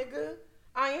on my nigga.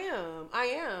 I am.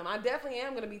 I definitely am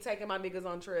going to be taking my niggas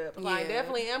on trips. Yeah. I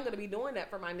definitely am going to be doing that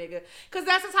for my nigga. Because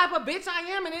that's the type of bitch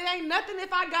I am. And it ain't nothing when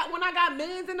I got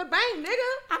millions in the bank,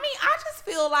 nigga. I mean, I just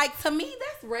feel like, to me,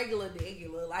 that's regular.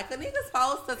 Like, a nigga's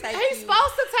supposed to take He's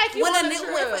supposed to take you on a trip.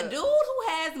 If a dude who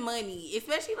has money,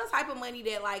 especially the type of money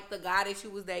that, like, the guy that you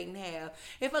was dating have,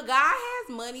 if a guy has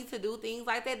money to do things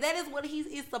like that, that is what he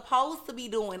is supposed to be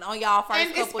doing on y'all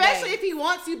first couple days. And especially if he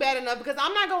wants you bad enough. Because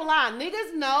I'm not going to lie.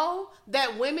 Niggas know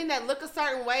that women that look a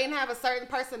certain way and have a certain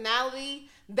personality,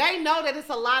 they know that it's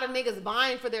a lot of niggas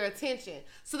vying for their attention.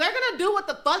 So they're gonna do what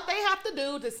the fuck they have to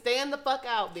do to stand the fuck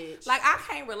out, bitch. Like, I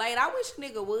can't relate. I wish a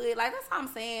nigga would. Like, that's what I'm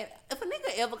saying. If a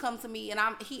nigga ever come to me and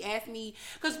he asked me,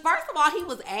 because first of all, he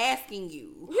was asking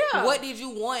you, what did you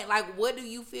want? Like, what do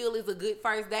you feel is a good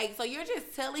first date? So you're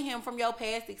just telling him from your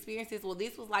past experiences, well,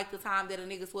 this was like the time that a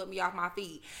nigga swept me off my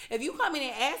feet. If you come in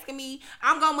and asking me,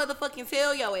 I'm gonna motherfucking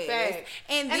tell your ass. Fact.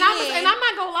 And I'm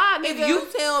not gonna lie, nigga. If you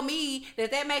tell me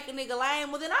that make a nigga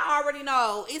lame, well, then I already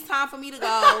know it's time for me to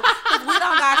go, because we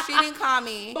don't got shit in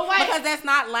common. But wait, because that's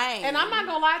not lame. And I'm not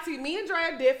gonna lie to you. Me and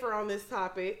Drea differ on this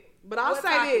topic, but I'll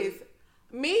say this.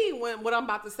 Me, what I'm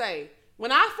about to say,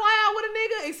 when I fly out with a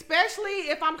nigga,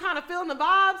 especially if I'm kind of feeling the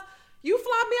vibes, you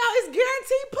fly me out, it's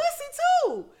guaranteed pussy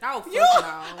too.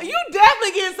 Oh, you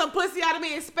definitely getting some pussy out of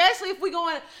me, especially if we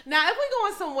going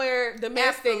somewhere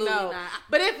domestic. Absolutely no, not.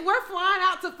 But if we're flying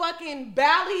out to fucking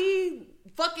Bali,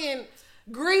 fucking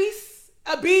Greece,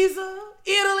 Ibiza,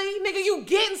 Italy, nigga, you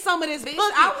getting some of this Bitch,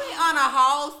 pussy. I went on a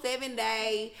whole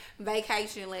 7-day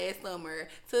vacation last summer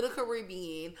to the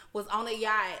Caribbean, was on a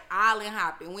yacht, island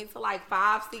hopping, went to like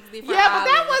 5-6 different Yeah, but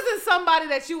that islands. wasn't somebody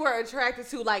that you were attracted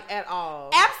to, like, at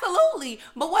all. Absolutely.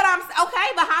 But what I'm okay,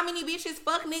 but how many bitches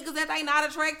fuck niggas that they not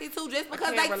attracted to just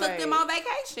because they took them on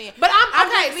vacation? But I'm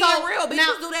just being so real. Bitches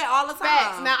now, do that all the time.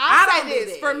 Facts. Now I don't say do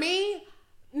this that. for me.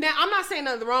 Now I'm not saying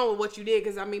nothing wrong with what you did,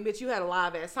 because I mean, bitch, you had a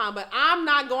live ass time. But I'm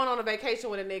not going on a vacation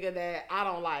with a nigga that I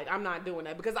don't like. I'm not doing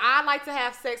that, because I like to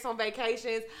have sex on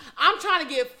vacations. I'm trying to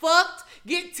get fucked,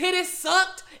 get titties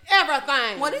sucked,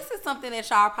 everything. Well, this is something that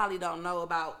y'all probably don't know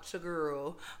about your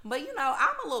girl. But, you know,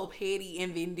 I'm a little petty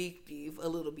and vindictive a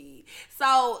little bit.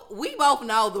 So, we both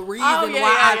know the reason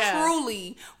why I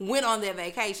truly went on that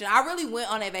vacation. I really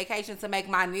went on that vacation to make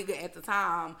my nigga at the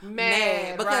time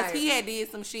mad. Because he had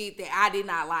did some shit that I did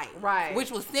not like. Right. Which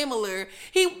was similar.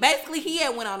 He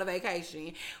had went on a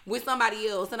vacation with somebody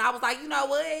else. And I was like, you know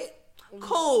what?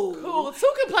 Cool.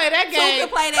 Two can play that game.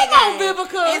 Come on,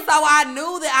 Vivica. And so I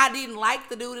knew that I didn't like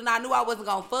the dude, and I knew I wasn't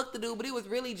gonna fuck the dude, but it was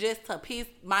really just to piss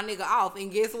my nigga off.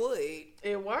 And guess what?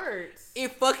 It works.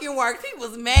 It fucking worked. He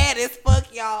was mad as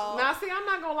fuck, y'all. Now, see, I'm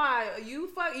not gonna lie.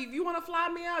 If you want to fly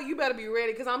me out, you better be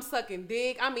ready, because I'm sucking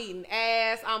dick. I'm eating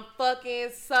ass. I'm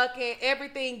fucking, sucking,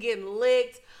 everything getting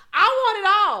licked. I want it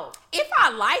all. If I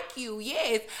like you,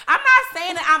 yes. I'm not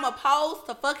saying that I'm opposed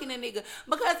to fucking a nigga,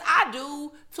 because I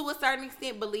do, to a certain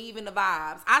extent, believe in the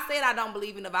vibes. I said I don't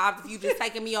believe in the vibes if you just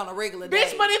taking me on a regular day.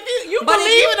 Bitch, but if you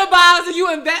believe in the vibes and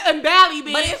you in Bali,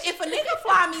 bitch. But if a nigga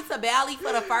fly me to Bali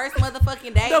for the first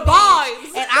motherfucking day, the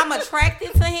vibes, and I'm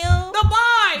attracted to him,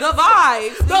 the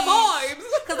vibes,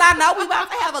 because I know we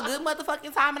about to have a good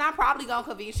motherfucking time, and I'm probably gonna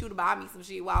convince you to buy me some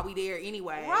shit while we there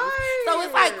anyway. Right. So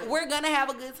it's like we're gonna have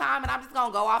a good time, and I'm just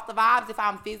gonna go off the vibes if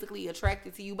I'm physically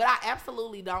attracted to you. But I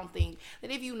absolutely don't think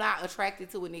that if you're not attracted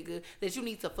to a nigga that you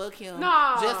need to fuck him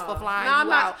just for flying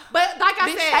you out. But like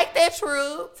I said, take that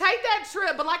trip. Take that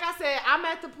trip. But like I said, I'm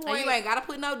at the point. And you ain't gotta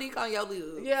put no dick on your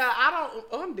lips. Yeah,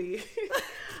 I'm dead.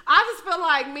 I just feel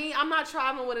like I'm not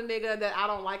traveling with a nigga that I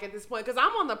don't like at this point, because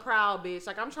I'm on the prowl, bitch.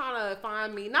 Like, I'm trying to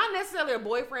find me, not necessarily a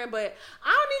boyfriend, but I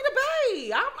don't need a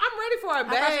babe. I'm ready for a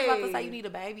babe. I thought you were about to say you need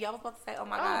a baby. I was about to say, oh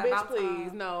my God. Bitch,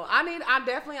 please. No,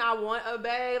 I want a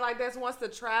babe like that wants to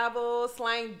travel,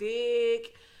 slang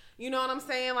dick. You know what I'm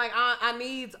saying? Like, I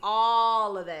need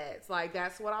all of that. It's like,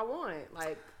 that's what I want.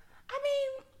 Like, I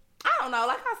mean, I don't know.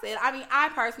 Like I said, I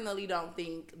personally don't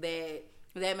think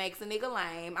that makes a nigga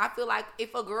lame. I feel like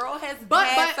if a girl has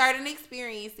had certain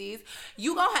experiences,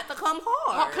 you gonna have to come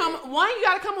hard. One, you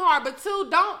gotta come hard, but two,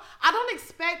 I don't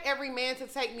expect every man to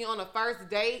take me on a first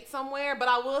date somewhere, but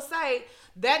I will say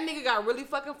that nigga got really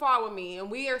fucking far with me, and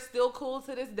we are still cool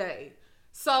to this day.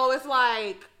 So it's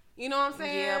like, you know what I'm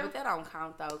saying? Yeah, but that don't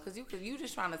count though, cause you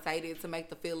just trying to say that to make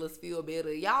the fellas feel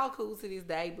better. Y'all cool to this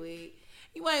day, but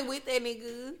you ain't with that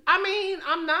nigga. I mean,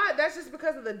 I'm not. That's just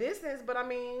because of the distance. But I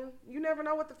mean, you never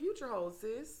know what the future holds,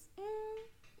 sis.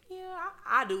 Yeah,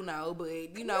 I do know,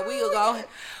 but you know, we'll go.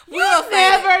 We'll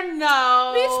never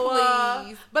know, bitch.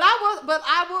 Please. But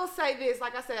I will say this.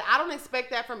 Like I said, I don't expect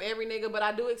that from every nigga, but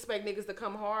I do expect niggas to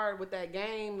come hard with that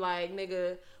game. Like,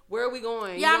 nigga, where are we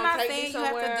going? Yeah, I'm not saying you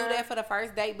have to do that for the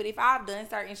first date, but if I've done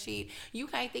certain shit, you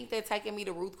can't think that taking me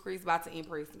to Ruth Chris about to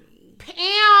impress me.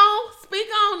 Speak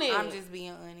on it. I'm just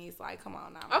being honest. Like, come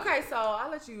on now. Okay, so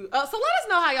I'll let you. So let us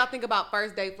know how y'all think about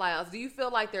first date flyouts. Do you feel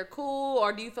like they're cool,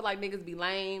 or do you feel like niggas be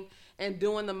lame and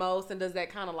doing the most? And does that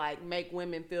kind of like make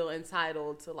women feel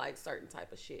entitled to like certain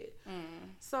type of shit?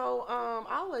 So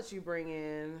I'll let you bring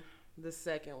in the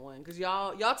second one, because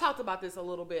y'all talked about this a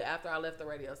little bit after I left the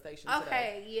radio station today.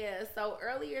 Okay, yeah. So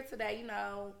earlier today, you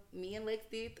know, me and Lex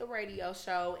did the radio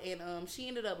show, and she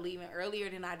ended up leaving earlier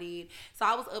than I did. So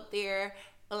I was up there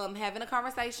having a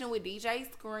conversation with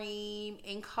DJ Scream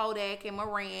and Kodak and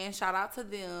Moran. Shout out to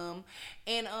them.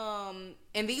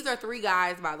 And these are 3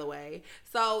 guys, by the way.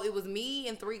 So it was me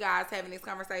and 3 guys having this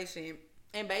conversation,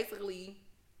 and basically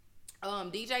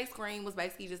DJ Scream was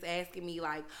basically just asking me,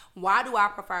 like, why do I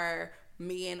prefer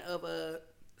men of a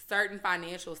certain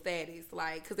financial status?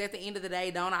 Like, because at the end of the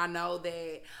day, don't I know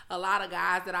that a lot of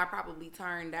guys that I probably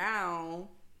turn down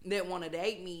that want to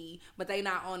date me, but they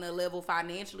not on a level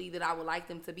financially that I would like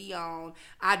them to be on,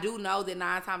 I do know that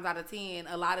 9 times out of 10,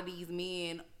 a lot of these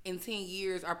men in 10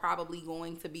 years are probably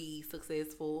going to be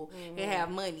successful and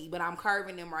have money, but I'm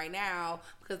curving them right now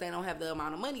because they don't have the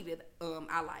amount of money that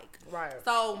I like. Right.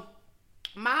 So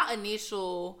my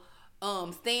initial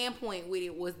standpoint with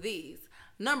it was this.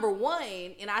 Number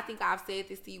one, and I think I've said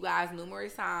this to you guys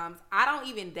numerous times, I don't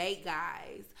even date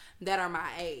guys that are my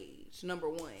age. age, number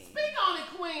one. Speak on it,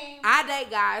 queen. I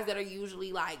date guys that are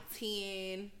usually like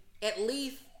 10, at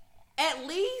least. I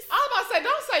was about to say,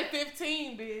 don't say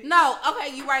 15, bitch. No,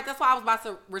 okay, you're right. That's why I was about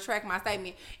to retract my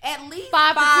statement. At least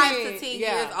 5 to 10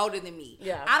 years older than me.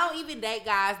 Yeah. I don't even date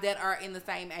guys that are in the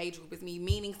same age group as me,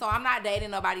 meaning, so I'm not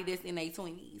dating nobody that's in their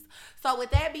 20s. So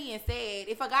with that being said,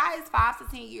 if a guy is 5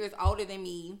 to 10 years older than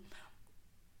me,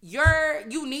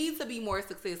 you need to be more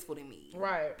successful than me.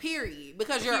 Right. Period.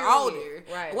 Because you're older.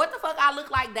 Right. What the fuck I look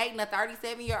like dating a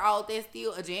 37-year-old that's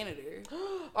still a janitor?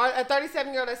 Or a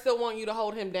 37-year-old that still want you to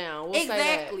hold him down. We'll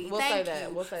exactly. Say that. We'll Thank say you.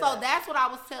 that. We'll say so that. That's what I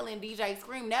was telling DJ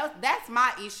Scream. That's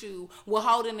my issue with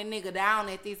holding a nigga down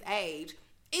at this age.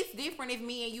 It's different if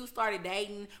me and you started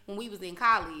dating when we was in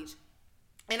college.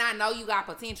 And I know you got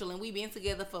potential, and we've been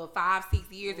together for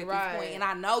 5-6 years at this point, and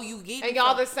I know you getting, and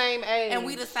y'all the same age, and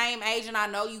we the same age, and I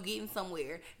know you getting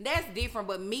somewhere. That's different.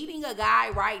 But meeting a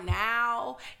guy right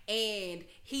now, and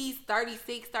he's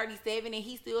 36, 37, and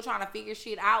he's still trying to figure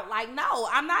shit out, like, no,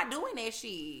 I'm not doing that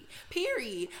shit.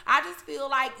 Period. I just feel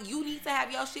like you need to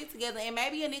have your shit together, and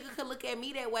maybe a nigga could look at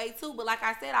me that way too. But like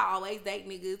I said, I always date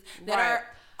niggas that are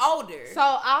older. So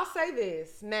I'll say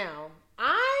this now.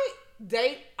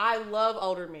 I love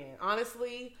older men.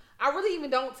 Honestly, I really even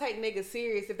don't take niggas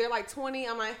serious. If they're like 20,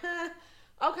 I'm like,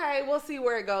 okay, we'll see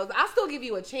where it goes. I'll still give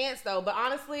you a chance though. But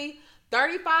honestly,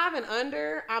 35 and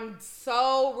under, I'm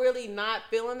so really not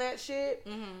feeling that shit.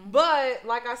 Mm-hmm. But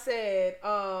like I said,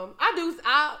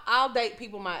 I'll date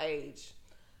people my age.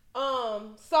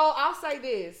 So I'll say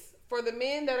this. For the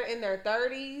men that are in their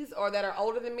 30s or that are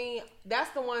older than me, that's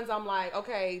the ones I'm like,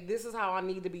 okay, this is how I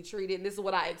need to be treated. And this is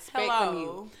what I expect from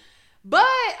you. But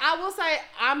I will say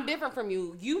I'm different from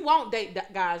you. You won't date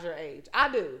guys your age.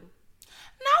 I do.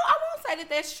 No, I won't say that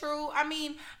that's true. I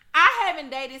mean, I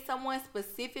haven't dated someone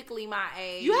specifically my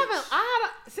age. You haven't.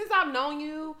 Since I've known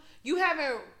you, you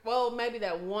haven't. Well, maybe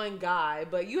that one guy,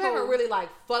 but you haven't really like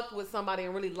fucked with somebody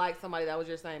and really liked somebody that was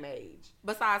your same age.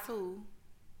 Besides who?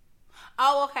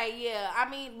 Oh, okay, yeah. I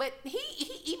mean, but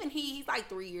he's like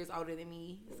 3 years older than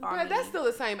me. So but that's still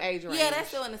the same age range. Yeah, that's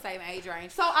still in the same age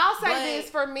range. So I'll say this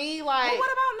for me, like. But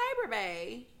what about Neighbor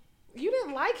Bae? You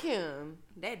didn't like him.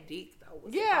 That dick though.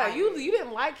 Yeah, you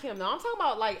didn't like him though. I'm talking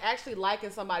about like actually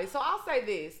liking somebody. So I'll say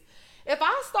this. If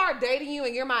I start dating you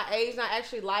and you're my age and I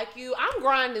actually like you, I'm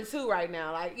grinding too right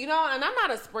now. Like, you know, and I'm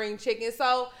not a spring chicken.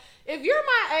 So if you're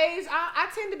my age, I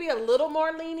tend to be a little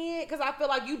more lenient because I feel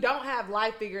like you don't have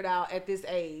life figured out at this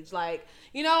age. Like,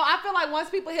 you know, I feel like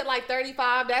once people hit like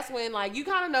 35, that's when like you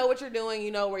kind of know what you're doing, you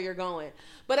know where you're going.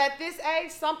 But at this age,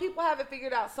 some people have it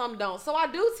figured out, some don't. So I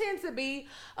do tend to be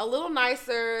a little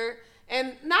nicer.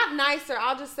 And not nicer,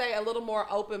 I'll just say a little more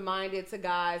open-minded to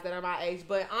guys that are my age.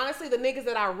 But honestly, the niggas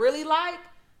that I really like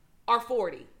are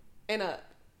 40 and up.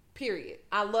 Period.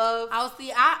 I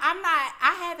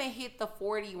haven't hit the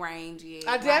 40 range yet.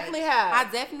 I definitely have. I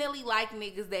definitely like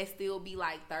niggas that still be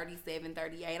like 37,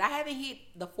 38. I haven't hit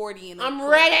the 40 and up. I'm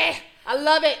ready. I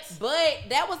love it. But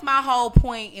that was my whole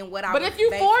point in what I was. But if you're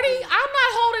 40, I'm not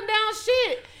holding down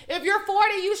shit. If you're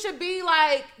 40, you should be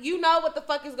like, you know what the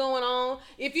fuck is going on.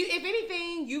 If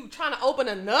anything, you trying to open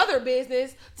another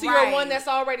business to your one that's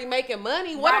already making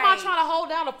money. What am I trying to hold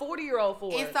down a 40-year-old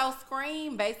for? And so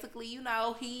Scream, basically, you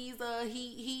know, he's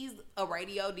a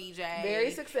radio DJ.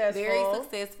 Very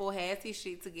successful. Has his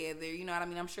shit together. You know what I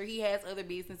mean? I'm sure he has other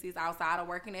businesses outside of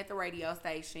working at the radio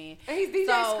station. And he's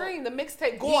DJ Scream, the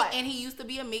mixtape boy. And he used to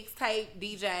be a mixtape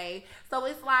DJ. So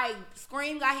it's like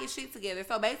Scream got his shit together.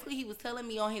 So basically, he was telling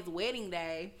me on his wedding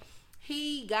day,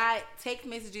 he got text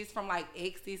messages from like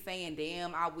exes saying,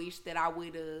 damn, I wish that I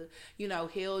would have, you know,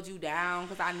 held you down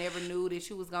because I never knew that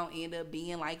you was going to end up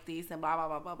being like this and blah, blah,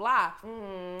 blah, blah, blah.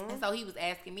 Mm-hmm. And so he was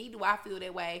asking me, do I feel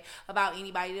that way about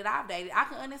anybody that I've dated? I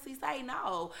can honestly say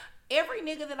no. Every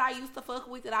nigga that I used to fuck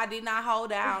with that I did not hold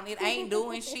down, it ain't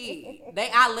doing shit.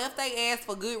 I left their ass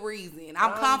for good reason.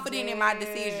 I'm confident in my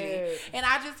decision. And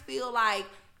I just feel like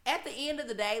at the end of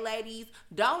the day, ladies,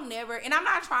 don't never, and I'm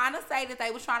not trying to say that they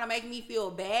was trying to make me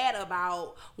feel bad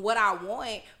about what I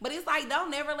want, but it's like, don't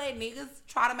never let niggas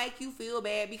try to make you feel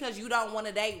bad because you don't want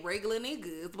to date regular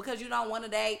niggas, because you don't want to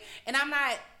date, and I'm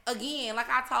not, again,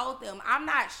 like I told them, I'm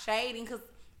not shading, because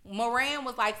Moran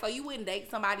was like, so you wouldn't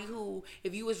date somebody who,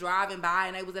 if you was driving by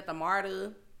and they was at the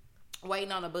MARTA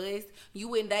waiting on a bus, you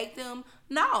wouldn't date them?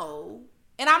 No.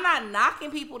 And I'm not knocking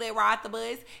people that ride the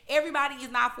bus. Everybody is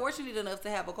not fortunate enough to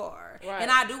have a car. Right. And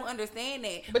I do understand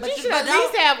that. But you should at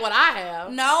least have what I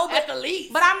have. No, at the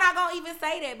least. But I'm not going to even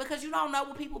say that because you don't know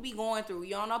what people be going through.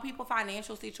 You don't know people's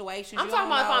financial situations. I'm talking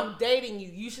about if I'm dating you,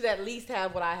 you should at least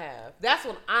have what I have. That's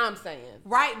what I'm saying.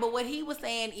 Right, but what he was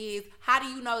saying is, how do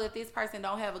you know that this person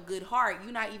don't have a good heart?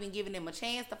 You're not even giving them a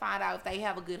chance to find out if they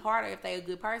have a good heart or if they're a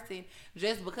good person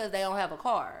just because they don't have a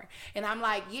car. And I'm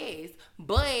like, yes,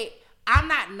 but I'm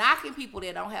not knocking people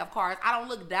that don't have cars. I don't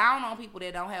look down on people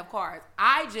that don't have cars.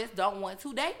 I just don't want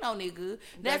to date no nigga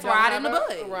that's riding the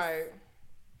bus. Right.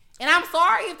 And I'm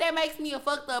sorry if that makes me a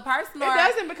fucked up person. It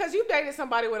doesn't, because you dated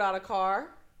somebody without a car.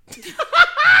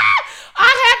 I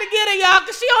had to get her, y'all,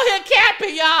 because she on here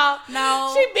capping, y'all.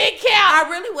 No. She big cap. I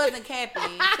really wasn't capping,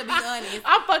 to be honest.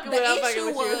 I'm fucking with you. The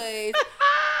issue was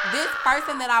this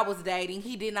person that I was dating,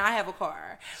 he did not have a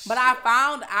car. But I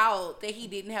found out that he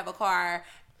didn't have a car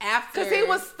after. Because he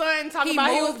was stunting, talking about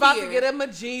he was about to get him a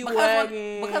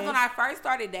G-Wagon. Because when I first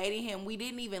started dating him, we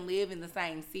didn't even live in the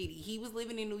same city. He was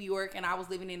living in New York and I was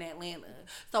living in Atlanta.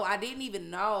 So I didn't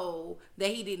even know that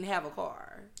he didn't have a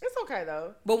car. It's okay,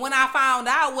 though. But when I found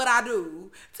out, what I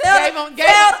do?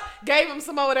 Gave him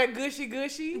some more of that gushy.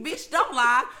 Bitch, don't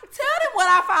lie. Tell them what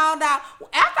I found out.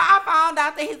 After I found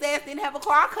out that his ass didn't have a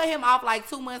car, I cut him off like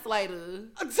 2 months later. 2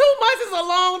 months is a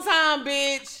long time,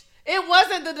 bitch. It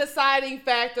wasn't the deciding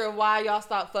factor of why y'all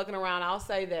stopped fucking around. I'll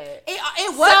say that.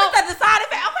 It wasn't the deciding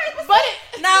factor. Okay, but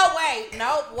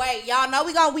wait. Y'all know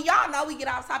y'all know we get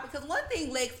off topic because one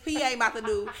thing Lex P ain't about to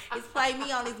do is play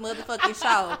me on this motherfucking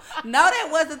show. No, that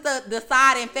wasn't the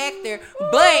deciding factor,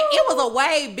 but it was a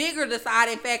way bigger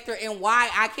deciding factor in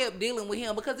why I kept dealing with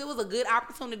him, because it was a good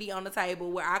opportunity on the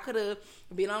table where I could have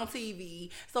been on TV.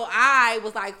 So I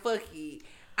was like, fuck it.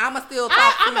 I'ma still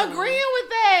talk to him. I'm agreeing with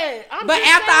that. But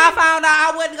after I found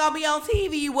out I wasn't gonna be on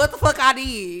TV, what the fuck I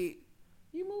did?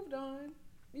 You moved on.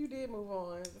 You did move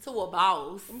on to a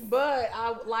boss. But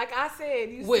like I said,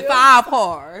 you with 5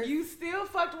 cars. You still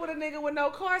fucked with a nigga with no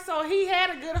car, so he had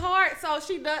a good heart. So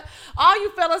she does. All you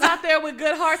fellas out there with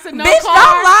good hearts and no cars, don't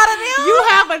lie to them. You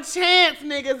have a chance,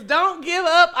 niggas. Don't give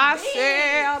up. I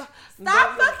said.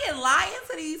 Stop fucking lying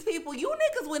to these people. You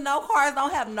niggas with no cars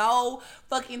don't have no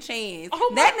fucking chance.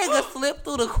 Oh that nigga God. Slipped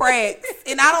through the cracks.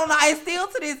 And I don't know. And still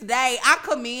to this day, I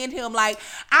commend him. Like,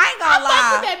 I ain't gonna lie. I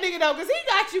fuck with that nigga though, because he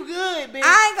got you good, bitch.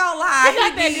 I ain't gonna lie. He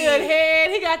got that good head.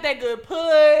 He got that good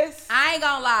puss. I ain't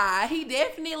gonna lie. He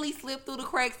definitely slipped through the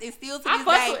cracks. And still to this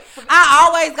day, I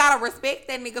always gotta respect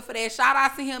that nigga for that. Shout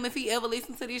out to him if he ever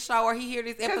listens to this show or he hear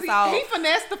this episode. He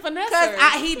finessed the finesser.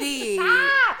 Because he did.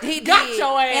 He got did.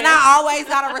 Your ass. And I always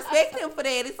gotta respect him for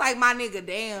that. It's like, my nigga,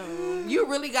 damn, you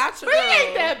really got your girl. But he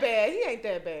ain't that bad. He ain't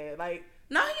that bad. Like,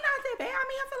 no, he not that bad. I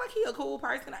mean, I feel like he a cool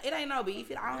person. It ain't no beef.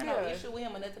 I don't have no issue with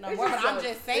him or nothing no more. But I'm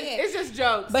just saying, it's just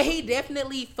jokes. But he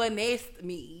definitely finessed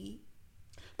me.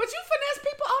 But you finesse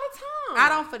people all the time. I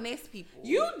don't finesse people.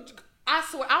 I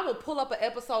swear, I will pull up an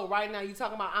episode right now. You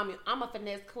talking about I'm a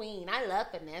finesse queen. I love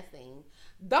finessing.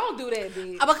 Don't do that,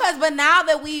 bitch. But now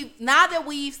that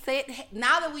we've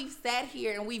sat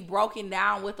here and we've broken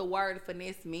down what the word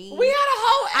finesse means. We had a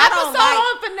whole episode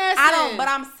on finessing. But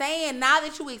I'm saying, now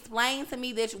that you explain to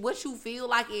me that what you feel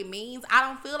like it means, I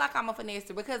don't feel like I'm a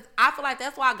finesser, because I feel like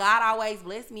that's why God always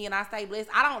bless me and I stay blessed.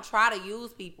 I don't try to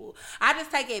use people. I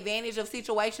just take advantage of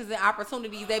situations and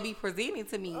opportunities that be presented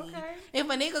to me. Okay. If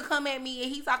a nigga come at me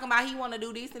and he talking about he want to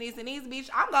do this and this and this, bitch,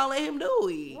 I'm gonna let him do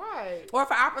it. Right. Or if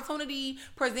an opportunity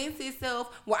presents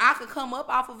itself where I could come up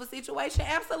off of a situation,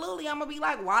 absolutely, I'm gonna be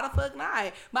like, why the fuck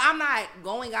not? But I'm not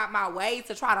going out my way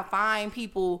to try to find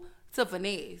people to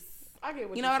finesse. I get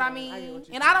what you know what saying. I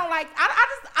mean? I don't like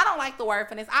I don't like the word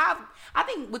finesse. I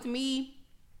think with me,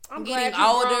 I'm getting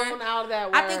older. Out of that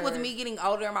word. I think with me getting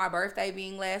older and my birthday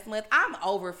being last month, I'm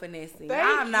over finessing.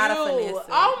 I'm not a finesser.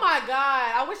 Oh my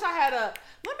God. I wish I had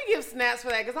let me give snaps for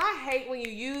that, because I hate when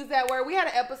you use that word. We had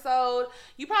an episode,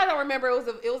 you probably don't remember,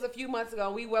 it was a few months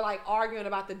ago. We were like arguing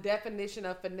about the definition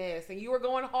of finesse, and you were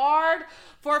going hard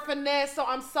for finesse. So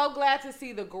I'm so glad to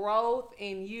see the growth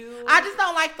in you. I just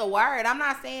don't like the word. I'm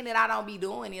not saying that I don't be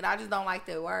doing it. I just don't like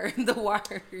the word.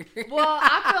 Well,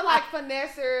 I feel like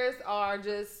finessers are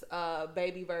just a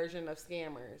baby version of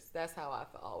scammers. That's how I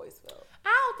always felt. I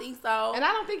don't think so. And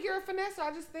I don't think you're a finesser.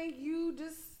 I just think you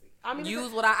just,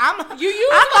 use what I'm like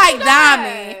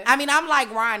Diamond. I mean, I'm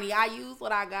like Ronnie. I use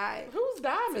what I got. Who's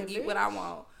Diamond? To get what I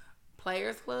want.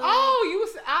 Players Club.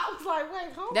 Oh, I was like,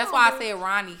 wait, hold on. That's why I said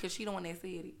Ronnie, because she the one that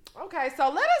said it. Okay, so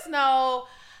let us know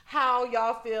how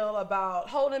y'all feel about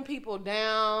holding people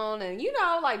down and,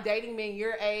 like dating men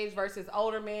your age versus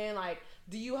older men. Like,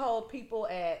 Do you hold people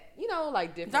at,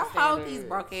 like different Don't standards? hold these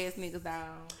broke ass niggas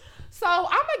down. So I'm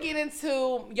gonna get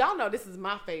into, y'all know this is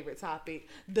my favorite topic,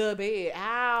 the bed.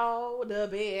 Ow, the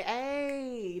bed.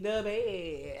 Hey, the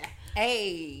bed.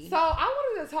 Hey. So I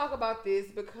wanted to talk about this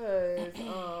because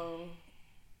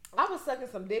I was sucking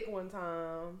some dick one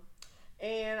time,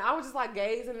 and I was just like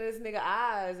gazing in this nigga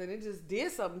eyes, and it just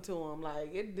did something to him.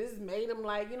 Like this made him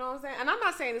like, you know what I'm saying? And I'm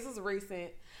not saying this is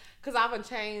recent, because I've a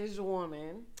changed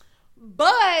woman.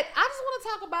 But I just want to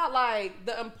talk about like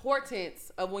the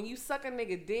importance of when you suck a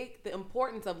nigga dick, the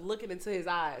importance of looking into his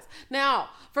eyes. Now,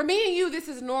 for me and you, this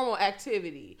is normal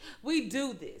activity. We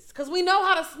do this because we know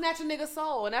how to snatch a nigga's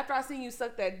soul. And after I seen you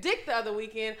suck that dick the other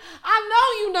weekend, I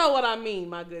know you know what I mean,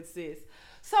 my good sis.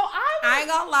 So I ain't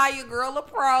gonna lie, your girl a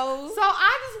pro. So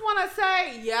I just want to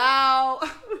say, y'all.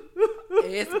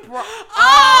 It's pro.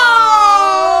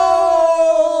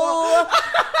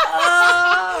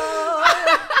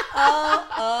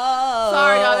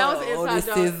 Sorry, y'all. That was an inside this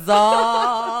joke. Is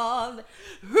all.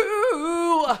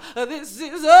 This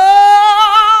is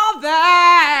all that.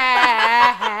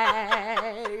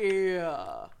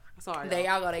 Sorry, there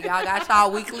y'all go. Y'all got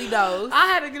y'all weekly dose. I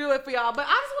had to do it for y'all, but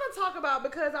I just want to talk about,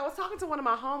 because I was talking to one of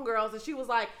my homegirls and she was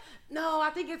like, "No,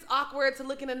 I think it's awkward to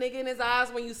look in a nigga in his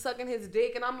eyes when you sucking his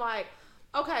dick," and I'm like,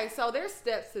 okay, so there's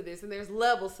steps to this and there's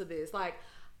levels to this. Like,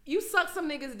 you suck some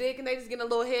niggas dick and they just getting a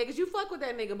little head because you fuck with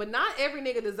that nigga, but not every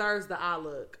nigga deserves the eye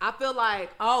look. I feel like,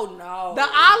 oh no, the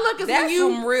eye look is that's when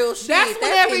you some real shit. That's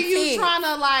whenever you intense. trying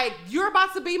to like, you're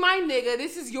about to be my nigga.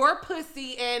 This is your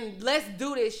pussy and let's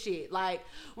do this shit. Like,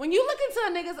 when you look into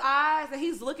a nigga's eyes and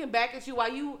he's looking back at you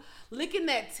while you licking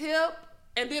that tip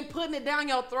and then putting it down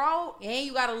your throat, and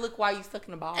you gotta look while you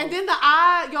sucking the ball, and then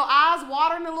your eyes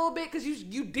watering a little bit because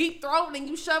you deep throat and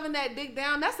you shoving that dick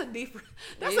down. That's a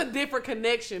different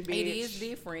connection, bitch. It is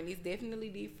different. It's definitely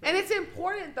different, and it's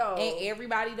important though. And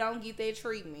everybody don't get that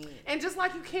treatment. And just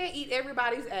like you can't eat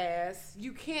everybody's ass,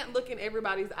 you can't look in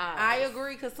everybody's eyes. I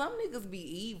agree, because some niggas be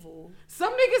evil.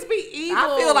 Some niggas be evil.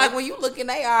 I feel like when you look in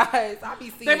their eyes, I be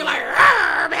seeing. They be like,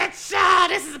 bitch,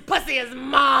 this is pussy is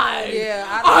mine.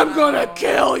 Yeah, I'm gonna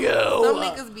kill you. Some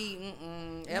niggas be,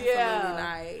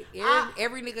 absolutely not.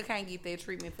 Every nigga can't get that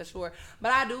treatment for sure.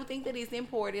 But I do think that it's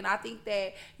important. I think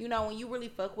that, when you really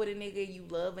fuck with a nigga, you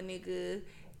love a nigga,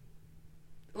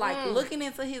 like looking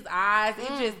into his eyes, it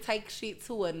just takes shit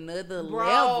to another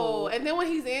level. And then when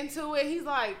he's into it, he's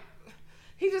like,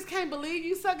 he just can't believe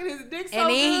you sucking his dick so good. And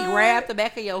then he grab the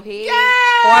back of your head.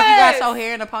 Yes! Or if you got your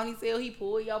hair in a ponytail, he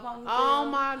pull your ponytail. Oh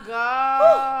my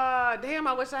God. Damn,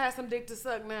 I wish I had some dick to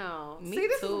suck now. Me See,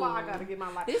 this too. is why I gotta get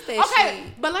my life. This that okay,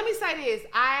 shit. but let me say this.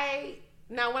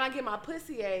 Now when I get my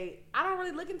pussy ate, I don't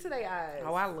really look into their eyes.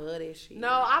 Oh, I love that shit.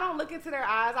 No, I don't look into their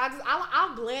eyes.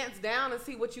 I'll glance down and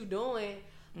see what you doing.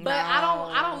 But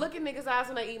I don't look in niggas' eyes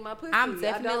when they eat my pussy. I'm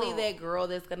definitely that girl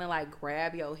that's gonna like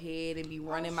grab your head and be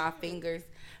running my fingers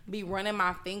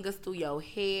through your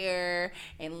hair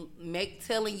and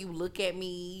telling you look at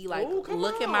me, like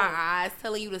look in my eyes,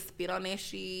 telling you to spit on that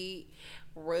shit,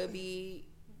 rub it.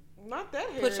 Not that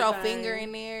hair Put your thing. finger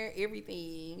in there,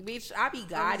 everything. Bitch, I be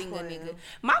guiding a nigga.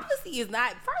 My pussy is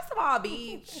not, first of all,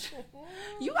 bitch,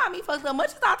 you got me fucked up. Much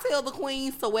as I tell the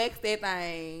queens to wax that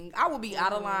thing, I would be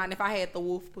out of line if I had the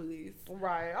wolf puss.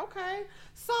 Right, okay.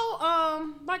 So,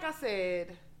 like I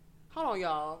said, hold on,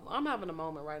 y'all. I'm having a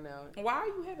moment right now. Why are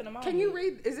you having a moment? Can you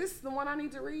read? Is this the one I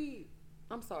need to read?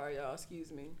 I'm sorry, y'all.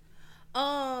 Excuse me.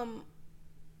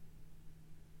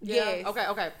 Yeah. Yes.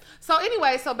 Okay. So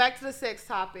anyway, back to the sex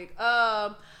topic.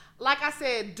 Like I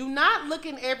said, do not look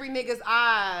in every nigga's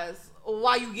eyes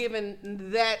while you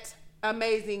giving that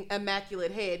amazing,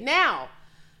 immaculate head. Now,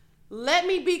 let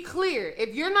me be clear.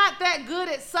 If you're not that good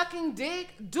at sucking dick,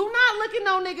 do not look in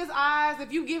no nigga's eyes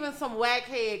if you giving some whack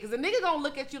head, because the nigga gonna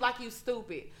look at you like you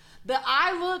stupid. The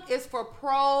eye look is for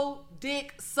pro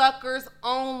dick suckers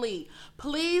only.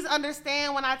 Please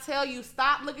understand when I tell you,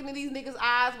 stop looking at these niggas'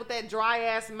 eyes with that dry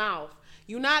ass mouth.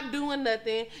 You not doing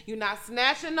nothing. You not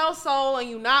snatching no soul, and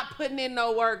you not putting in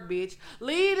no work, bitch.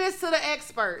 Leave this to the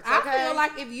experts. Okay? I feel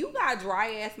like if you got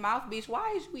dry ass mouth, bitch,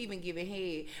 why is you even giving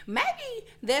head? Maybe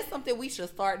that's something we should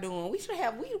start doing. We should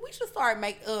start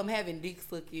having dick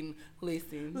sucking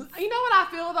lessons. You know what I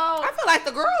feel though? I feel like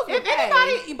the girls would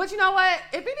anybody, but you know what?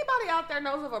 If anybody out there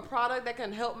knows of a product that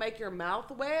can help make your mouth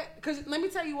wet, because let me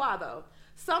tell you why though.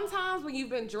 Sometimes when you've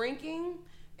been drinking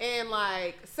and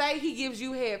like, say he gives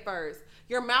you head first,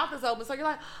 your mouth is open, so you're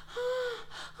like,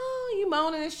 you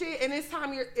moaning and shit, and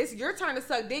it's your turn to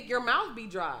suck dick. Your mouth be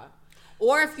dry.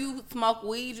 Or if you smoke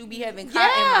weed, you be having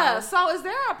cotton mouth. So is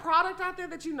there a product out there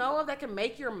that you know of that can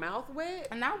make your mouth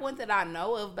wet? Not one that I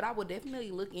know of, but I would definitely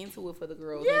look into it for the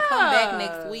girls. And come back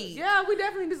next week. Yeah, we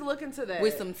definitely need to look into that.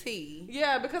 With some tea.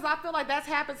 Yeah, because I feel like that's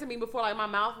happened to me before. Like my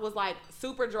mouth was like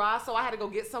super dry, so I had to go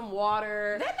get some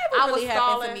water. That never really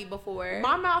happened to me before.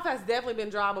 My mouth has definitely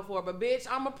been dry before, but bitch,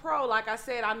 I'm a pro. Like I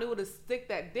said, I knew to stick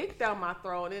that dick down my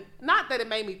throat. And not that it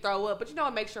made me throw up, but you know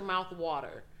it makes your mouth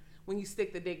water when you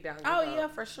stick the dick down your throat. Yeah,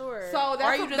 for sure. So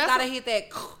or you just gotta hit that.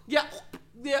 Yeah.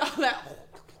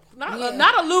 Not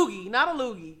a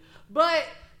loogie. But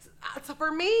so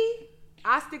for me,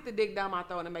 I stick the dick down my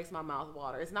throat and it makes my mouth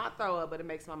water. It's not throw up, but it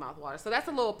makes my mouth water. So that's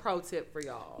a little pro tip for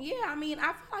y'all. Yeah, I mean,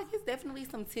 I feel like it's definitely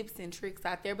some tips and tricks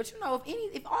out there. But you know,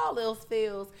 if all else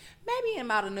fails, maybe in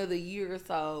about another year or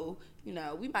so, you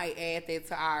know, we might add that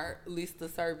to our list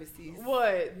of services.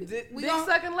 What? Dick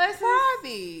sucking lessons?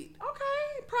 Private.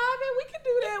 Okay, private. We can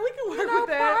do that. We can work with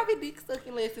that. Private dick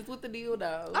sucking lessons with the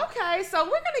dildo. Okay, so we're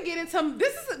gonna get into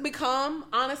this. Has become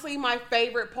honestly my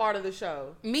favorite part of the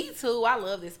show. Me too. I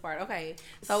love this part. Okay,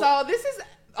 so this is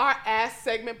our Ask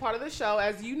segment part of the show.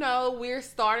 As you know,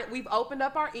 we've opened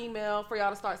up our email for y'all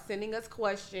to start sending us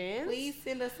questions. Please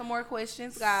send us some more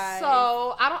questions, guys.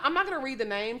 So I'm not gonna read the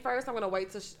name first. I'm gonna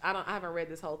wait till I haven't read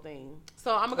this whole thing.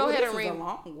 So I'm gonna go ahead and read. This is a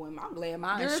long one. I'm glad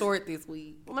mine's short this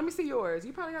week. Well, let me see yours.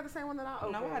 You probably got the same one that I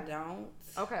opened. No, I don't.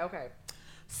 Okay.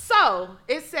 So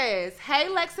it says, "Hey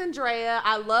Lex and Drea,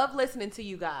 I love listening to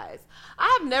you guys.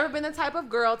 I have never been the type of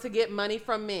girl to get money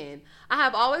from men. I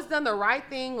have always done the right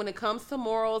thing when it comes to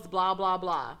morals, blah, blah,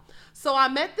 blah. So I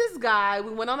met this guy,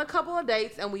 we went on a couple of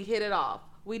dates and we hit it off.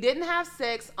 We didn't have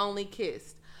sex, only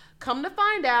kissed. Come to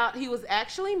find out, he was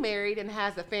actually married and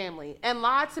has a family and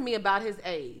lied to me about his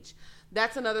age.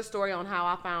 That's another story on how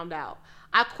I found out.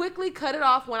 I quickly cut it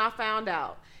off when I found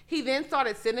out. He then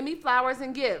started sending me flowers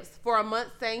and gifts for a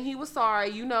month saying he was sorry,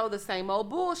 you know, the same old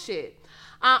bullshit.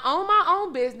 I own my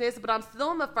own business, but I'm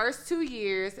still in the first 2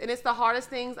 years, and it's the hardest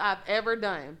things I've ever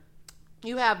done.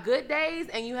 You have good days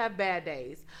and you have bad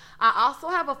days. I also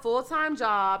have a full-time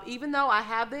job, even though I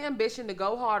have the ambition to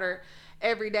go harder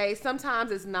every day.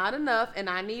 Sometimes it's not enough and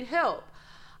I need help.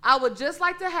 I would just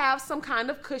like to have some kind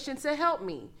of cushion to help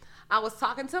me. I was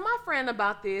talking to my friend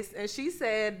about this, and she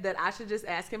said that I should just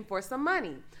ask him for some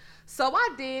money. So I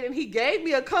did, and he gave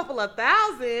me a couple of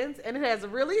thousands, and it has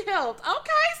really helped.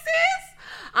 Okay, sis.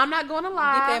 I'm not going to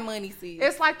lie. Get that money, sis.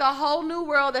 It's like the whole new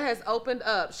world that has opened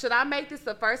up. Should I make this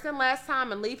the first and last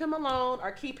time and leave him alone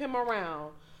or keep him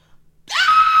around?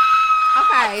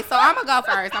 Okay, so I'm going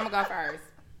to go first.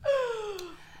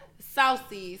 So,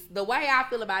 sis, the way I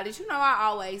feel about it, you know, I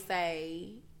always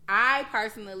say, I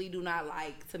personally do not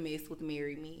like to mess with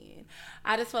married men.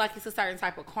 I just feel like it's a certain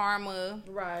type of karma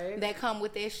that come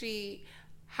with that shit.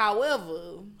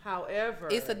 However,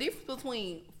 it's a difference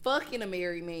between fucking a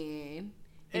married man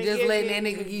and just letting that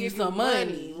nigga give you some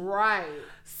money. Right.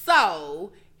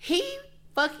 So, he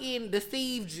fucking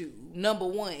deceived you, number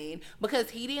one,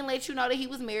 because he didn't let you know that he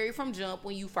was married from jump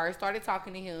when you first started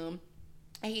talking to him.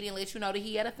 And he didn't let you know that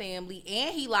he had a family.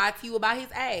 And he lied to you about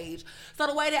his age. So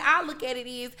the way that I look at it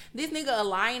is, this nigga a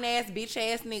lying ass, bitch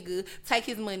ass nigga. Take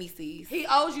his money, sis. He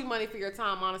owes you money for your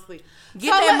time, honestly. Get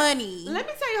that money. Let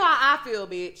me tell you how I feel,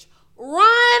 bitch.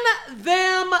 Run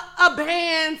them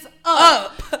bands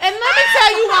up. And let me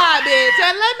tell you why, bitch.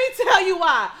 And let me tell you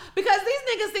why. Because these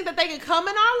niggas think that they can come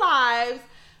in our lives,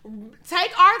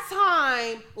 take our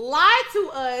time, lie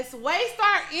to us, waste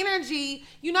our energy.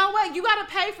 You know what? You got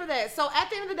to pay for that. So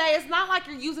at the end of the day, it's not like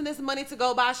you're using this money to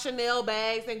go buy Chanel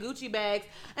bags and Gucci bags.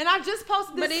 And I just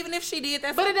posted this. But even if she did,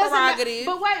 that's a prerogative.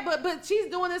 But she's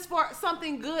doing this for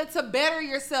something good to better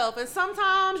yourself. And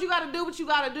sometimes you got to do what you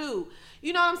got to do.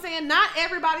 You know what I'm saying? Not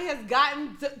everybody has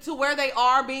gotten to where they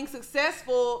are being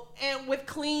successful and with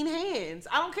clean hands.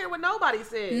 I don't care what nobody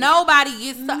says. Nobody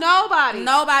gets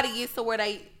to where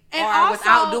they are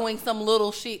without doing some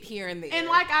little shit here and there. And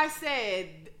like I said,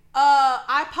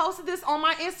 I posted this on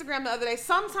my Instagram the other day.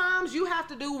 Sometimes you have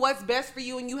to do what's best for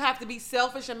you, and you have to be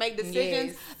selfish and make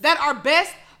decisions that are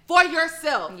best for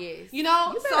yourself. Yes. You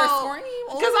know? You better scream.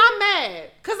 Because I'm mad.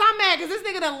 Because this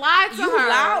nigga done lied to her. You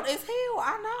loud as hell.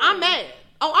 I know. I'm mad.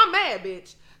 Oh, I'm mad,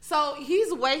 bitch. So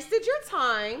he's wasted your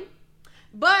time.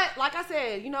 But like I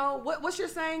said, you know, what's your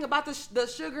saying about the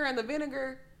sugar and the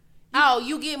vinegar?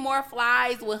 You get more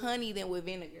flies with honey than with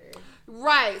vinegar.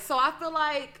 Right. So I feel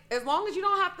like as long as you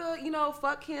don't have to, you know,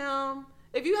 fuck him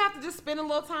If you have to just spend a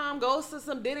little time, go to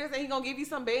some dinners, and he gonna give you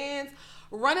some bands,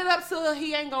 run it up till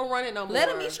he ain't gonna run it no more. Let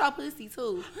him eat your pussy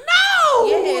too. No!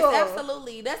 Yes,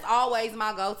 absolutely. That's always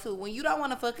my go-to. When you don't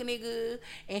want to fuck a nigga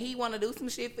and he want to do some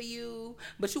shit for you,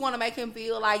 but you want to make him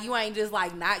feel like you ain't just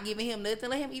like not giving him nothing,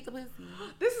 let him eat the pussy.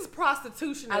 This is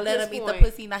prostitution. I at let this him eat point. the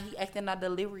pussy. Now he acting not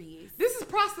delirious. This is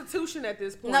prostitution at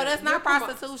this point. No, that's not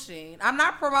prostitution. I'm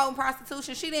not promoting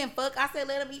prostitution. She didn't fuck. I said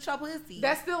let him eat your pussy.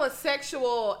 That's still a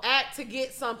sexual act to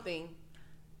get something.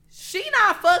 She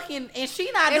not fucking and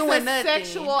she not doing nothing. It's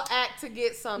a sexual act to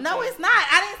get something. No, it's not.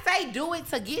 I didn't say do it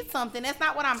to get something. That's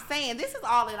not what I'm saying. This is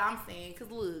all that I'm saying. Because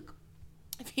look,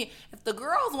 if the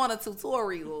girls want a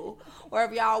tutorial or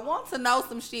if y'all want to know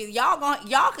some shit,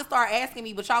 y'all can start asking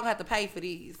me, but y'all gonna have to pay for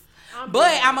these. I'm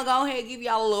gonna go ahead and give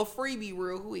y'all a little freebie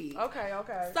real quick.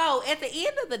 Okay. So at the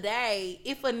end of the day,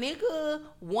 if a nigga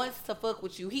wants to fuck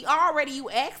with you, you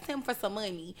asked him for some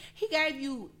money. He gave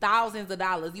you thousands of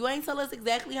dollars. You ain't tell us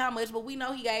exactly how much, but we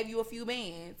know he gave you a few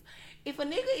bands. If a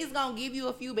nigga is gonna give you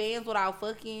a few bands without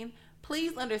fucking,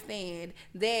 please understand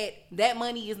that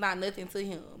money is not nothing to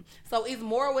him. So it's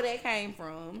more where that came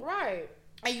from. Right.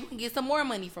 And you can get some more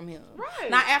money from him.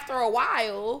 Right. Now, after a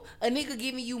while, a nigga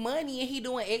giving you money and he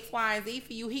doing X, Y, and Z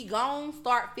for you, he gon'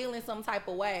 start feeling some type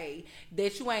of way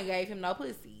that you ain't gave him no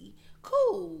pussy.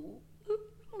 Cool.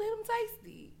 Let him taste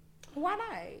it. Why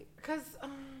not? Because...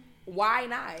 why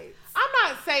not? I'm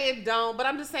not saying don't, but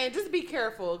I'm just saying just be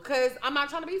careful. Because I'm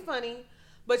not trying to be funny.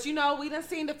 But, you know, we done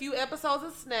seen a few episodes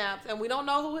of Snaps, and we don't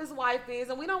know who his wife is,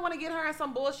 and we don't want to get her in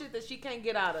some bullshit that she can't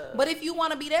get out of. But if you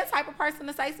want to be that type of person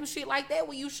to say some shit like that,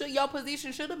 when your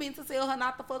position should have been to tell her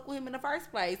not to fuck with him in the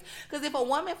first place. Because if a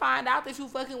woman find out that you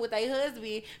fucking with a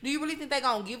husband, do you really think they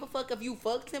gonna give a fuck if you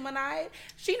fucked him or not?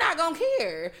 She not gonna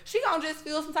care. She gonna just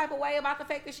feel some type of way about the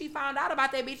fact that she found out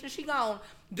about that bitch, and she gonna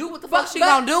do what the fuck she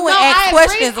gonna do and ask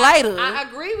questions later. I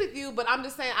agree with you, but I'm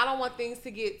just saying I don't want things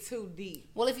to get too deep.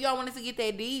 Well, if you don't want it to get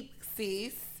that deep,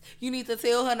 sis, you need to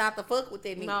tell her not to fuck with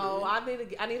that nigga. No, I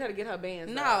need her to get her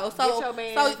bands. No, get your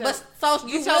bands.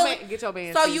 Get your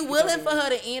bands. So you willing for her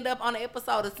to end up on an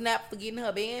episode of Snap for getting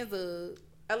her bands up,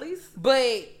 at least,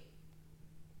 but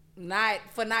not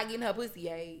for not getting her pussy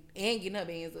ate and getting her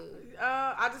bands up.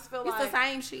 I just feel it's like the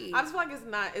same shit. I just feel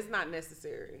like it's not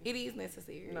necessary. It is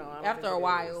necessary. No, I don't after think a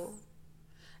while.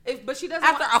 But she doesn't.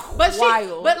 After a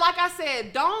while. But like I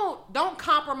said, don't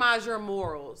compromise your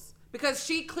morals, because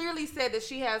she clearly said that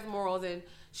she has morals and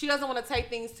she doesn't want to take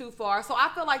things too far. So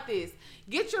I feel like this: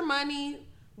 get your money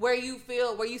where you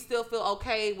still feel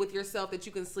okay with yourself, that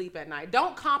you can sleep at night.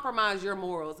 Don't compromise your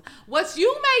morals. What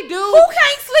you may do. Who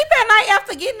can't sleep at night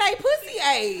after getting a pussy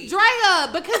ate? Drea,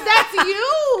 because that's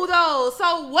you though.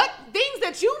 So what things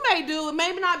that you may do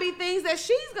maybe not be things that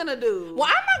she's gonna do. Well,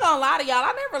 I'm not gonna lie to y'all.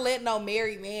 I never let no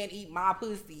married man eat my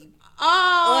pussy.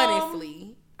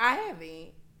 Honestly, I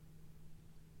haven't.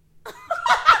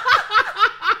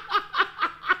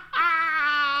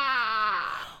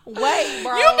 Wait,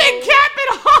 bro. You've been capping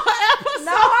all episode.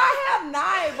 No, I have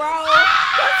not, bro.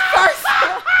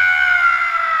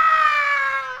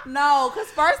 Cause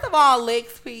first of all,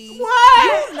 Lex P.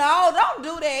 What? No, don't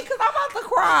do that, cause I'm about to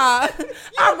cry.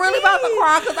 I'm really about to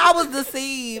cry, cause I was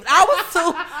deceived. I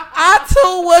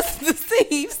too was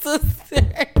deceived,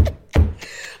 sister.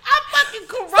 I'm fucking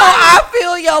crying. So I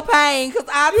feel your pain, cause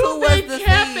I too was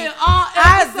deceived.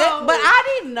 But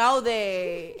I didn't know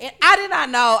that. And I did not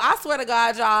know. I swear to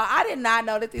God, y'all, I did not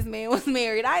know that this man was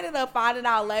married. I ended up finding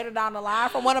out later down the line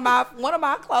from one of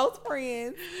my close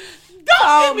friends.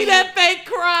 Don't give me that fake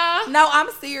cry. No,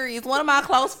 I'm serious. One of my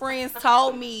close friends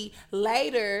told me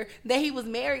later that he was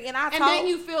married, and then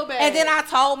you feel bad. And then I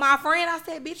told my friend, I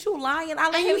said, "Bitch, you lying? I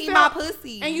let him eat my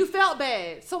pussy." And you felt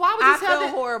bad. So why would you tell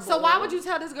horrible? So why would you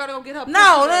tell this girl to go get her pussy?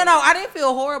 No. I didn't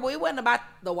feel horrible. It wasn't about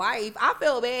the wife. I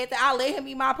felt bad that I let him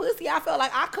eat my pussy. I felt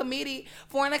like I committed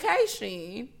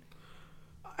fornication.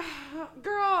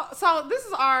 Girl, so this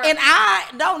is our... And I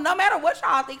don't, no matter what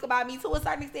y'all think about me, to a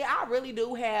certain extent, I really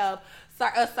do have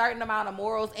a certain amount of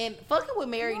morals. And fucking with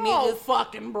married niggas...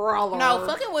 fucking brother. No,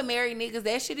 fucking with married niggas,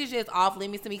 that shit is just off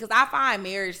limits to me, because I find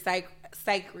marriage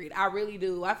sacred. I really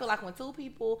do. I feel like when two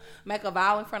people make a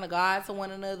vow in front of God to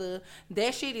one another,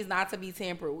 that shit is not to be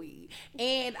tampered with.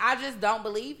 And I just don't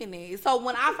believe in it. So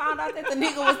when I found out that the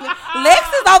nigga was...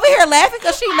 Lex is over here laughing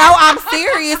because she know I'm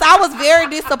serious. I was very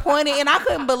disappointed and I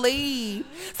couldn't believe.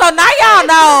 So now y'all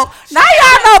know. Now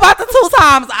y'all know about the 2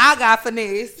 times I got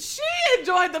finessed. She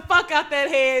enjoyed the fuck out that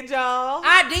head, y'all.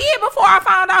 I did before I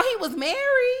found out he was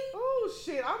married. Oh,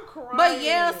 shit, I'm crying. But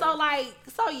yeah,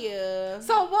 yeah.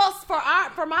 So well,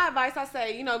 for my advice, I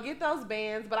say, you know, get those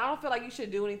bands, but I don't feel like you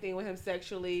should do anything with him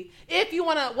sexually. If you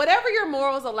want to, whatever your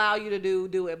morals allow you to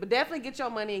do it. But definitely get your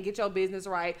money and get your business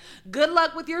right. Good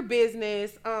luck with your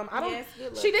business.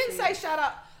 She didn't say shout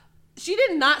out. She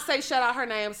did not say shout out her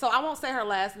name, so I won't say her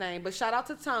last name. But shout out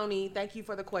to Tony. Thank you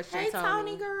for the question, Hey,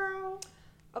 Tony girl.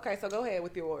 Okay, so go ahead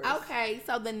with yours. Okay,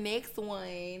 so the next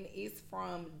one is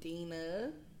from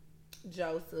Dina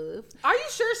Joseph. Are you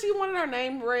sure she wanted her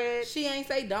name read? She ain't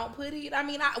say don't put it. I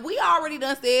mean, we already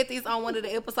done said this on one of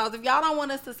the episodes. If y'all don't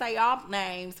want us to say y'all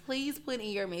names, please put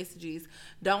in your messages.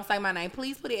 Don't say my name.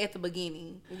 Please put it at the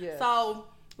beginning. Yeah. So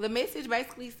the message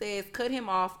basically says, cut him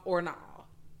off or not.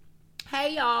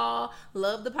 Hey y'all,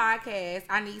 love the podcast.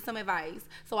 I need some advice.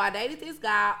 So I dated this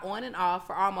guy on and off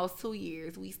for almost 2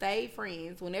 years. We stayed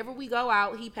friends. Whenever we go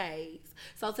out, he pays.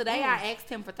 So today I asked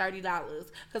him for $30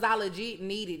 because I legit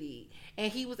needed it.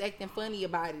 And he was acting funny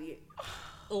about it.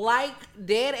 Like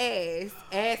dead ass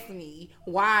asked me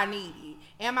why I need it.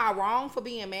 Am I wrong for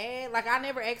being mad? Like I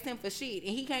never asked him for shit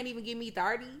and he can't even give me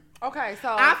 30. Okay,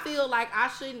 so I feel like I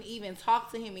shouldn't even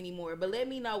talk to him anymore. But let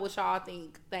me know what y'all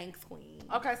think. Thanks, Queen.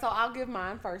 Okay, so I'll give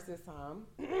mine first this time.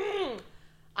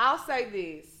 I'll say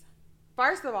this.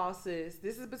 First of all, sis,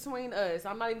 this is between us.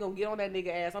 I'm not even gonna get on that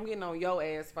nigga ass. I'm getting on your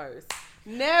ass first.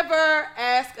 Never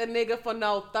ask a nigga for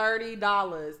no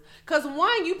 $30. Cause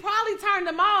one, you probably turned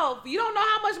him off. You don't know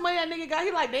how much money that nigga got.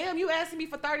 He like, damn, you asking me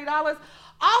for $30.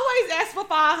 Always ask for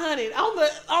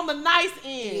 $500 on the nice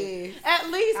end. Yes,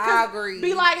 at least I agree.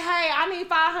 Be like, hey, I need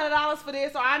 $500 for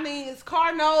this, or I need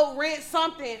car note, rent,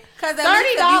 something. Because $30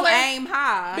 you aim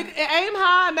high. Aim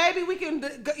high. Maybe we can.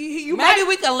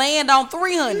 We can land on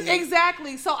 $300.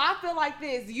 Exactly. So I feel like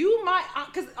this. You might,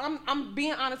 because I'm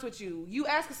being honest with you. You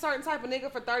ask a certain type of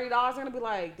nigga for $30, they're gonna be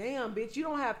like, damn, bitch, you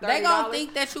don't have $30. They gonna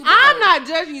think that you. I'm not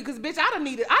judging you, because bitch, I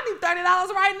need $30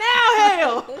 right now.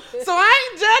 Hell. So I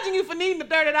ain't judging you for needing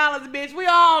the $30, bitch. We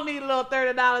all need a little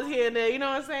 $30 here and there. You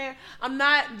know what I'm saying? I'm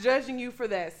not judging you for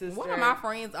that, sister. One of my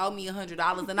friends owe me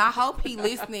 $100, and I hope he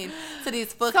listening to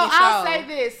this fucking show. So I'll say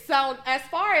this. So as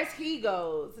far as he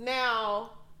goes,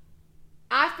 now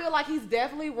I feel like he's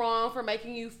definitely wrong for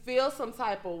making you feel some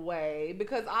type of way,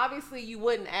 because obviously you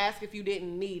wouldn't ask if you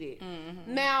didn't need it.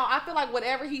 Mm-hmm. Now I feel like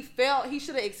whatever he felt, he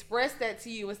should have expressed that to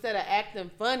you instead of acting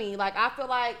funny. Like I feel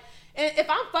like. And if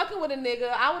I'm fucking with a nigga,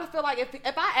 I would have felt like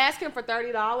if I ask him for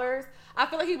 $30, I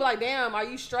feel like he'd be like, damn, are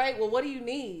you straight? Well, what do you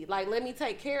need? Like, let me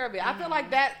take care of it. I feel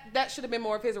like that should have been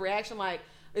more of his reaction. Like,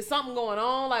 is something going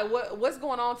on? Like, what's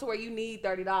going on to where you need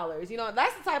 $30? You know,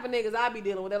 that's the type of niggas I be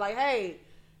dealing with. They're like, hey,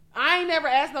 I ain't never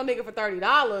asked no nigga for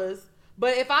 $30.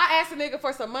 But if I ask a nigga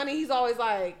for some money, he's always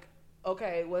like,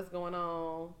 okay, what's going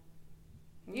on?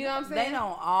 You know what I'm saying? They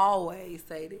don't always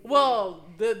say that. Well,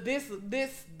 the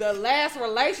last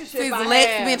relationship since I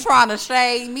Lex had, been trying to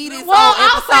shade me this whole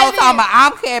episode talking about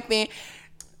I'm capping.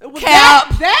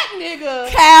 That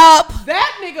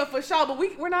nigga for sure. But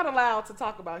we're not allowed to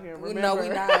talk about him. Remember? No, we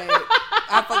not.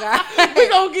 I forgot. We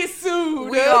gonna get sued.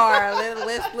 We are.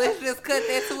 Let's just cut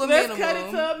that to a minimum. Let's cut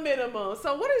it to a minimum.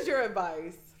 So, what is your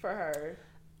advice for her?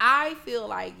 I feel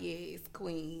like yes,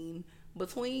 Queen.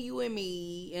 Between you and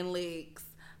me and Lex.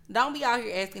 Don't be out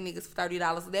here asking niggas for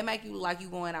 $30. That make you look like you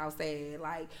going outside.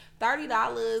 Like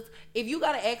 $30, if you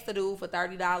gotta ask a dude for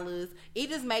 $30, it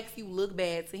just makes you look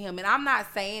bad to him. And I'm not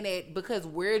saying that because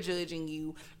we're judging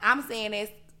you. I'm saying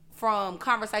that from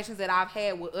conversations that I've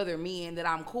had with other men that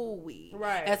I'm cool with.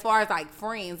 Right. As far as like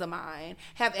friends of mine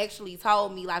have actually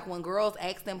told me, like when girls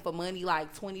ask them for money,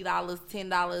 like $20,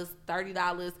 $10,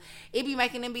 $30, it be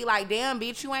making them be like, damn,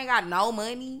 bitch, you ain't got no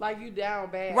money. Like you down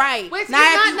bad. Right. Which is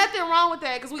nothing wrong with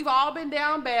that, because we've all been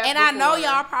down bad. And before.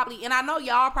 I know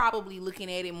y'all probably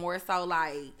looking at it more so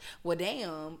like, well,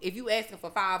 damn, if you asking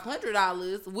for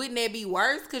 $500, wouldn't that be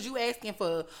worse? Because you asking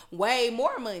for way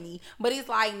more money. But it's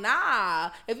like,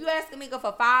 nah, if you ask a nigga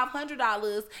for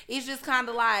 $500, it's just kind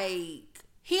of like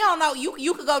he don't know.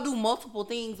 You could go do multiple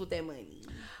things with that money.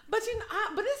 But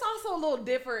but it's also a little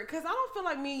different, because I don't feel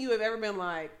like me and you have ever been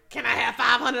like, can I have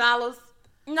 $500?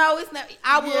 No, it's not.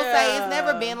 I will say it's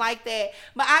never been like that.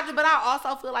 But I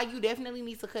also feel like you definitely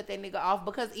need to cut that nigga off,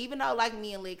 because even though, like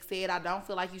me and Lex said, I don't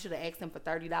feel like you should have asked him for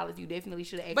 $30. You definitely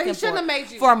should have asked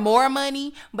him for more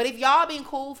money. But if y'all been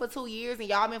cool for 2 years and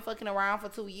y'all been fucking around for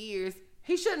 2 years,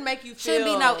 he shouldn't make you feel.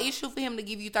 Shouldn't be no issue for him to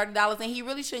give you $30, and he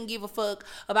really shouldn't give a fuck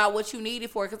about what you need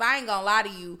it for. Because I ain't gonna lie to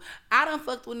you, I done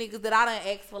fucked with niggas that I done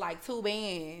asked for like 2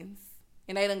 bands,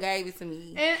 And they done gave it to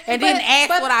me. And didn't ask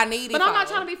what I needed. But I'm not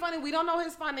trying to be funny. We don't know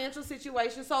his financial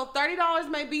situation. So $30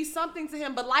 may be something to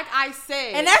him. But like I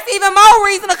said. And that's even more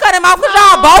reason to cut him off because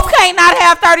y'all both can't not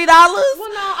have $30.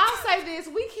 Well, no, I'll say this.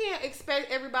 We can't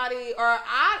expect everybody, or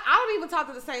I don't even talk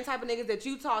to the same type of niggas that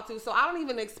you talk to. So I don't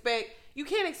even expect, you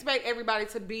can't expect everybody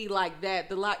to be like that,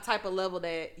 the type of level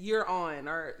that you're on,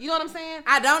 or you know what I'm saying?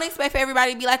 I don't expect for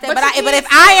everybody to be like that, but if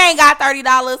I ain't got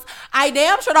 $30, I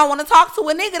damn sure don't want to talk to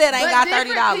a nigga that ain't got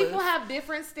 $30. People have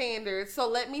different standards, so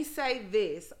let me say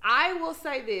this. I will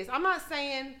say this. I'm not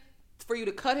saying for you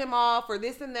to cut him off or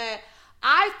this and that.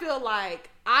 I feel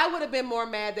like I would have been more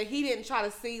mad that he didn't try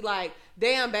to see like,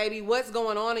 damn, baby, what's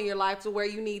going on in your life to where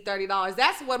you need $30.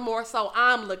 That's what more so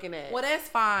I'm looking at. Well, that's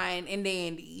fine and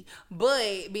dandy.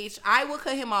 But, bitch, I will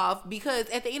cut him off because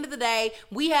at the end of the day,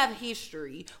 we have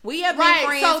history. We have been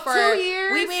friends for 2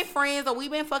 years. We've been friends or we've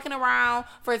been fucking around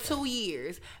for 2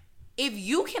 years. If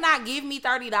you cannot give me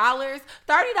 $30 is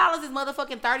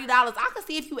motherfucking $30. I could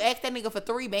see if you ask that nigga for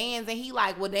 3 bands and he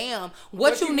like, well, damn,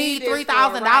 what you need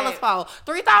 $3,000 for?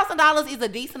 $3,000 is a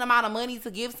decent amount of money to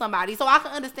give somebody. So I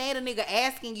can understand a nigga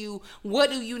asking you,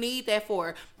 what do you need that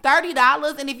for?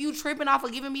 $30, and if you tripping off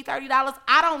of giving me $30,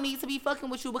 I don't need to be fucking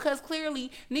with you because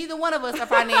clearly neither one of us are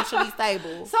financially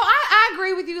stable. So I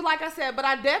agree with you, like I said, but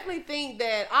I definitely think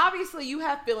that obviously you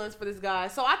have feelings for this guy.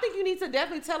 So I think you need to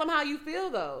definitely tell him how you feel,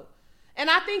 though. And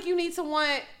I think you need to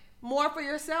want more for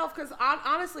yourself because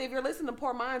honestly, if you're listening to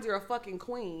Poor Minds, you're a fucking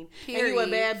queen. Period. And you a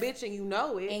bad bitch and you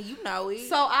know it. And you know it.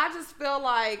 So I just feel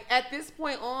like at this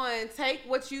point on, take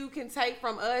what you can take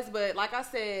from us. But like I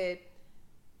said,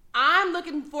 I'm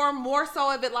looking for more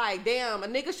so of it like, damn, a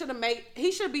nigga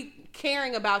he should be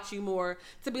caring about you more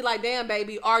to be like, damn,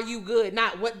 baby, are you good?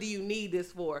 Not what do you need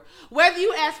this for? Whether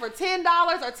you ask for $10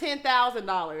 or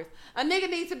 $10,000, a nigga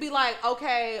needs to be like,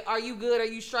 okay, are you good? Are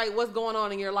you straight? What's going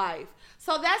on in your life?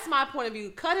 So that's my point of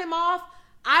view. Cut him off.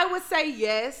 I would say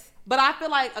yes, but I feel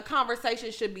like a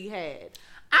conversation should be had.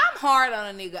 I'm hard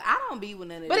on a nigga. I don't be with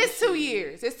none of But this it's 2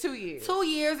 years. It's 2 years. 2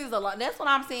 years is a lot. That's what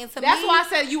I'm saying. That's why I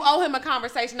said you owe him a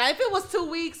conversation. Now, if it was 2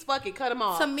 weeks, fuck it, cut him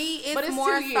off. To me, it's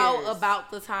more so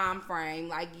about the time frame.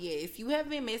 Like, yes, you have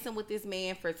been messing with this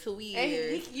man for 2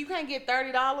 years. And you can't get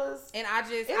 $30. And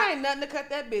it ain't nothing to cut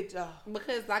that bitch off.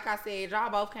 Because, like I said, y'all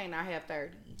both can't not have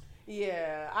 30.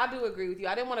 Yeah, I do agree with you.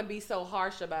 I didn't want to be so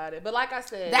harsh about it. But like I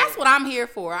said, that's what I'm here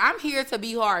for. I'm here to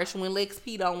be harsh when Lex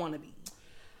P don't want to be.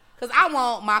 Because I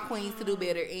want my queens to do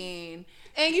better. And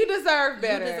you deserve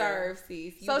better. You deserve,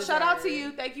 sis. Shout out to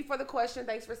you. Thank you for the question.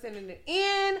 Thanks for sending it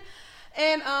in.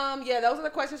 And those are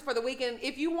the questions for the weekend.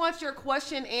 If you want your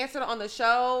question answered on the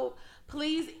show,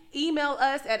 please email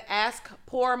us at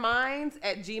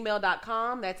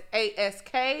askpourminds@gmail.com. That's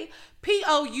ASKPOURMINDS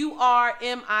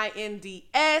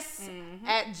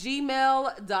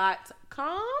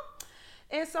 @gmail.com.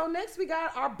 And so next we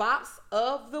got our box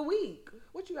of the week.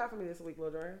 What you got for me this week,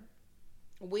 Lil Dre?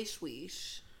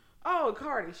 Wish. Oh,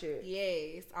 Cardi shit.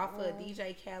 Yes, off of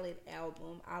DJ Khaled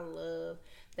album. I love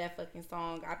that fucking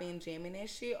song. I've been jamming that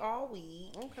shit all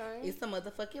week. Okay. It's a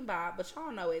motherfucking bop. But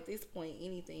y'all know at this point,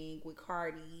 anything with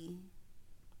Cardi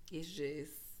is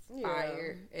just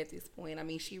fire at this point. I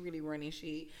mean, she really running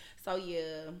shit. So,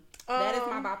 yeah, that is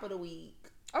my bop of the week.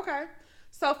 Okay.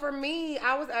 So, for me,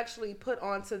 I was actually put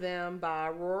onto them by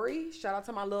Rory. Shout out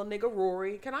to my little nigga,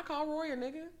 Rory. Can I call Rory a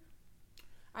nigga?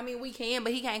 I mean, we can,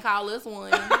 but he can't call us one.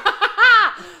 So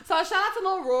shout out to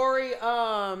little Rory.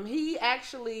 He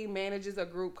actually manages a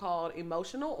group called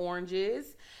Emotional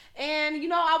Oranges. And,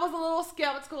 I was a little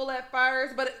skeptical at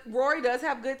first, but Rory does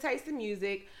have good taste in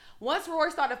music. Once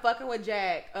Rory started fucking with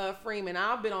Jack Freeman,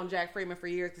 I've been on Jack Freeman for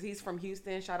years because he's from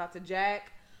Houston. Shout out to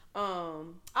Jack.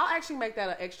 I'll actually make that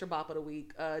an extra bop of the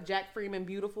week. Jack Freeman,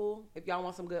 Beautiful. If y'all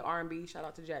want some good R&B, shout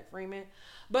out to Jack Freeman.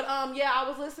 But I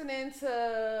was listening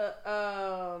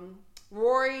to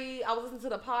Rory. I was listening to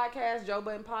the podcast, Joe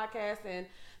Budden podcast, and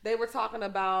they were talking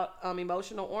about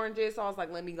Emotional Oranges. So I was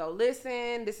like, let me go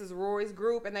listen. This is Rory's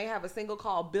group, and they have a single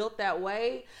called Built That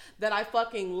Way that I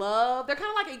fucking love. They're kind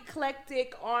of like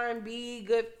eclectic R&B,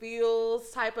 good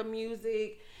feels type of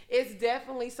music. It's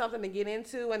definitely something to get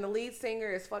into, and the lead singer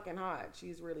is fucking hot.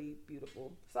 She's really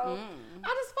beautiful. So,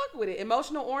 I just fuck with it.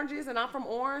 Emotional Oranges, and I'm from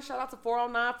Orange. Shout out to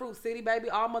 409 Fruit City, baby,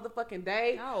 all motherfucking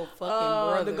day. Oh, fucking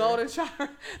brother.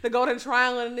 The golden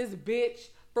triangle in this bitch.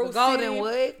 Fruit the golden City.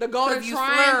 what? The golden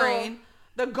triangle.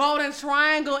 The golden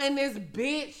triangle in this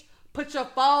bitch. Put your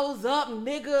foes up,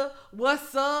 nigga.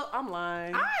 What's up? I'm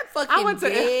lying. I went to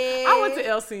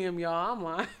LCM, y'all. I'm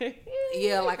lying.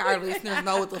 Yeah, like our listeners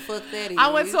know what the fuck that is. I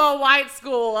went to a white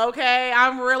school, okay?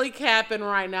 I'm really capping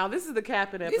right now. This is the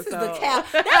capping episode. This is the cap.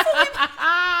 That's what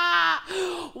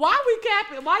Why we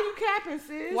capping? Why you capping,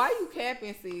 sis? Why you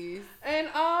capping, sis? And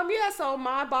yeah, so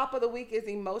my bop of the week is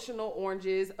Emotional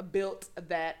Oranges Built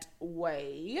That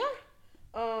Way.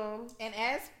 And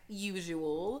as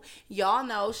usual, y'all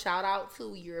know, shout out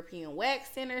to European Wax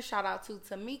Center, shout out to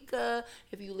Tamika.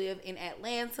 If you live in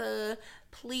Atlanta,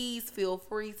 please feel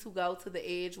free to go to the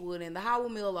Edgewood and the Howell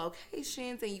Mill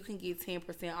locations, and you can get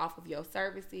 10% off of your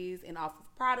services and off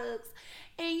of products.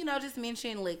 And, you know, just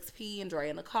mention Lex P and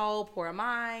Drea Nicole, Poor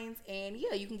Minds, and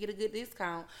yeah, you can get a good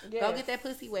discount. Yes. Go get that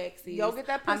pussy waxy. Go get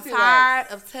that pussy I'm tired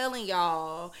of telling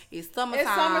y'all it's summertime.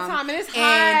 It's summertime and it's hot.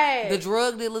 And the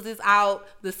drug dealers is out.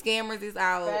 The scammers is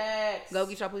out. Facts. Go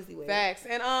get your pussy waxed. Facts.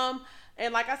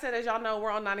 And like I said, as y'all know,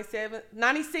 we're on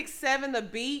 96.7 The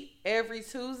Beat every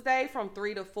Tuesday from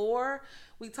 3 to 4.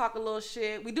 We talk a little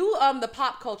shit. We do the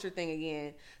pop culture thing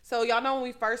again. So y'all know when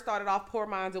we first started off Poor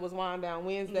Minds, it was Wind Down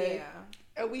Wednesday. Yeah.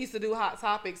 And we used to do Hot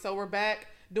Topics. So we're back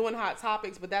doing Hot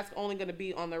Topics, but that's only going to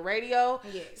be on the radio.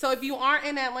 Yes. So if you aren't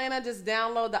in Atlanta, just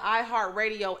download the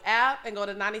iHeartRadio app and go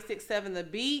to 96.7 The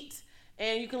Beat.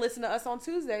 And you can listen to us on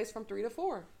Tuesdays from 3 to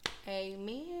 4.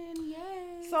 Amen.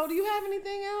 Yes. So do you have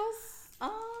anything else?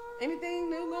 Anything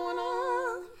new going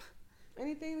on?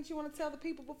 Anything that you want to tell the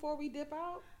people before we dip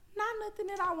out? Not nothing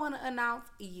that I want to announce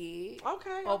yet.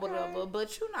 Okay. Or whatever.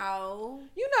 But you know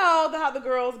how the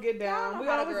girls get down. We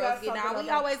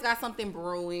always got something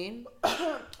brewing.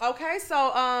 Okay,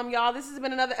 so y'all, this has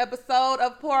been another episode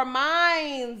of Poor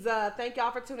Minds. Thank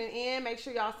y'all for tuning in. Make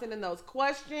sure y'all send in those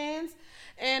questions.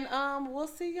 And we'll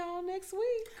see y'all next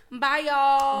week. Bye,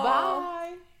 y'all.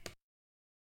 Bye.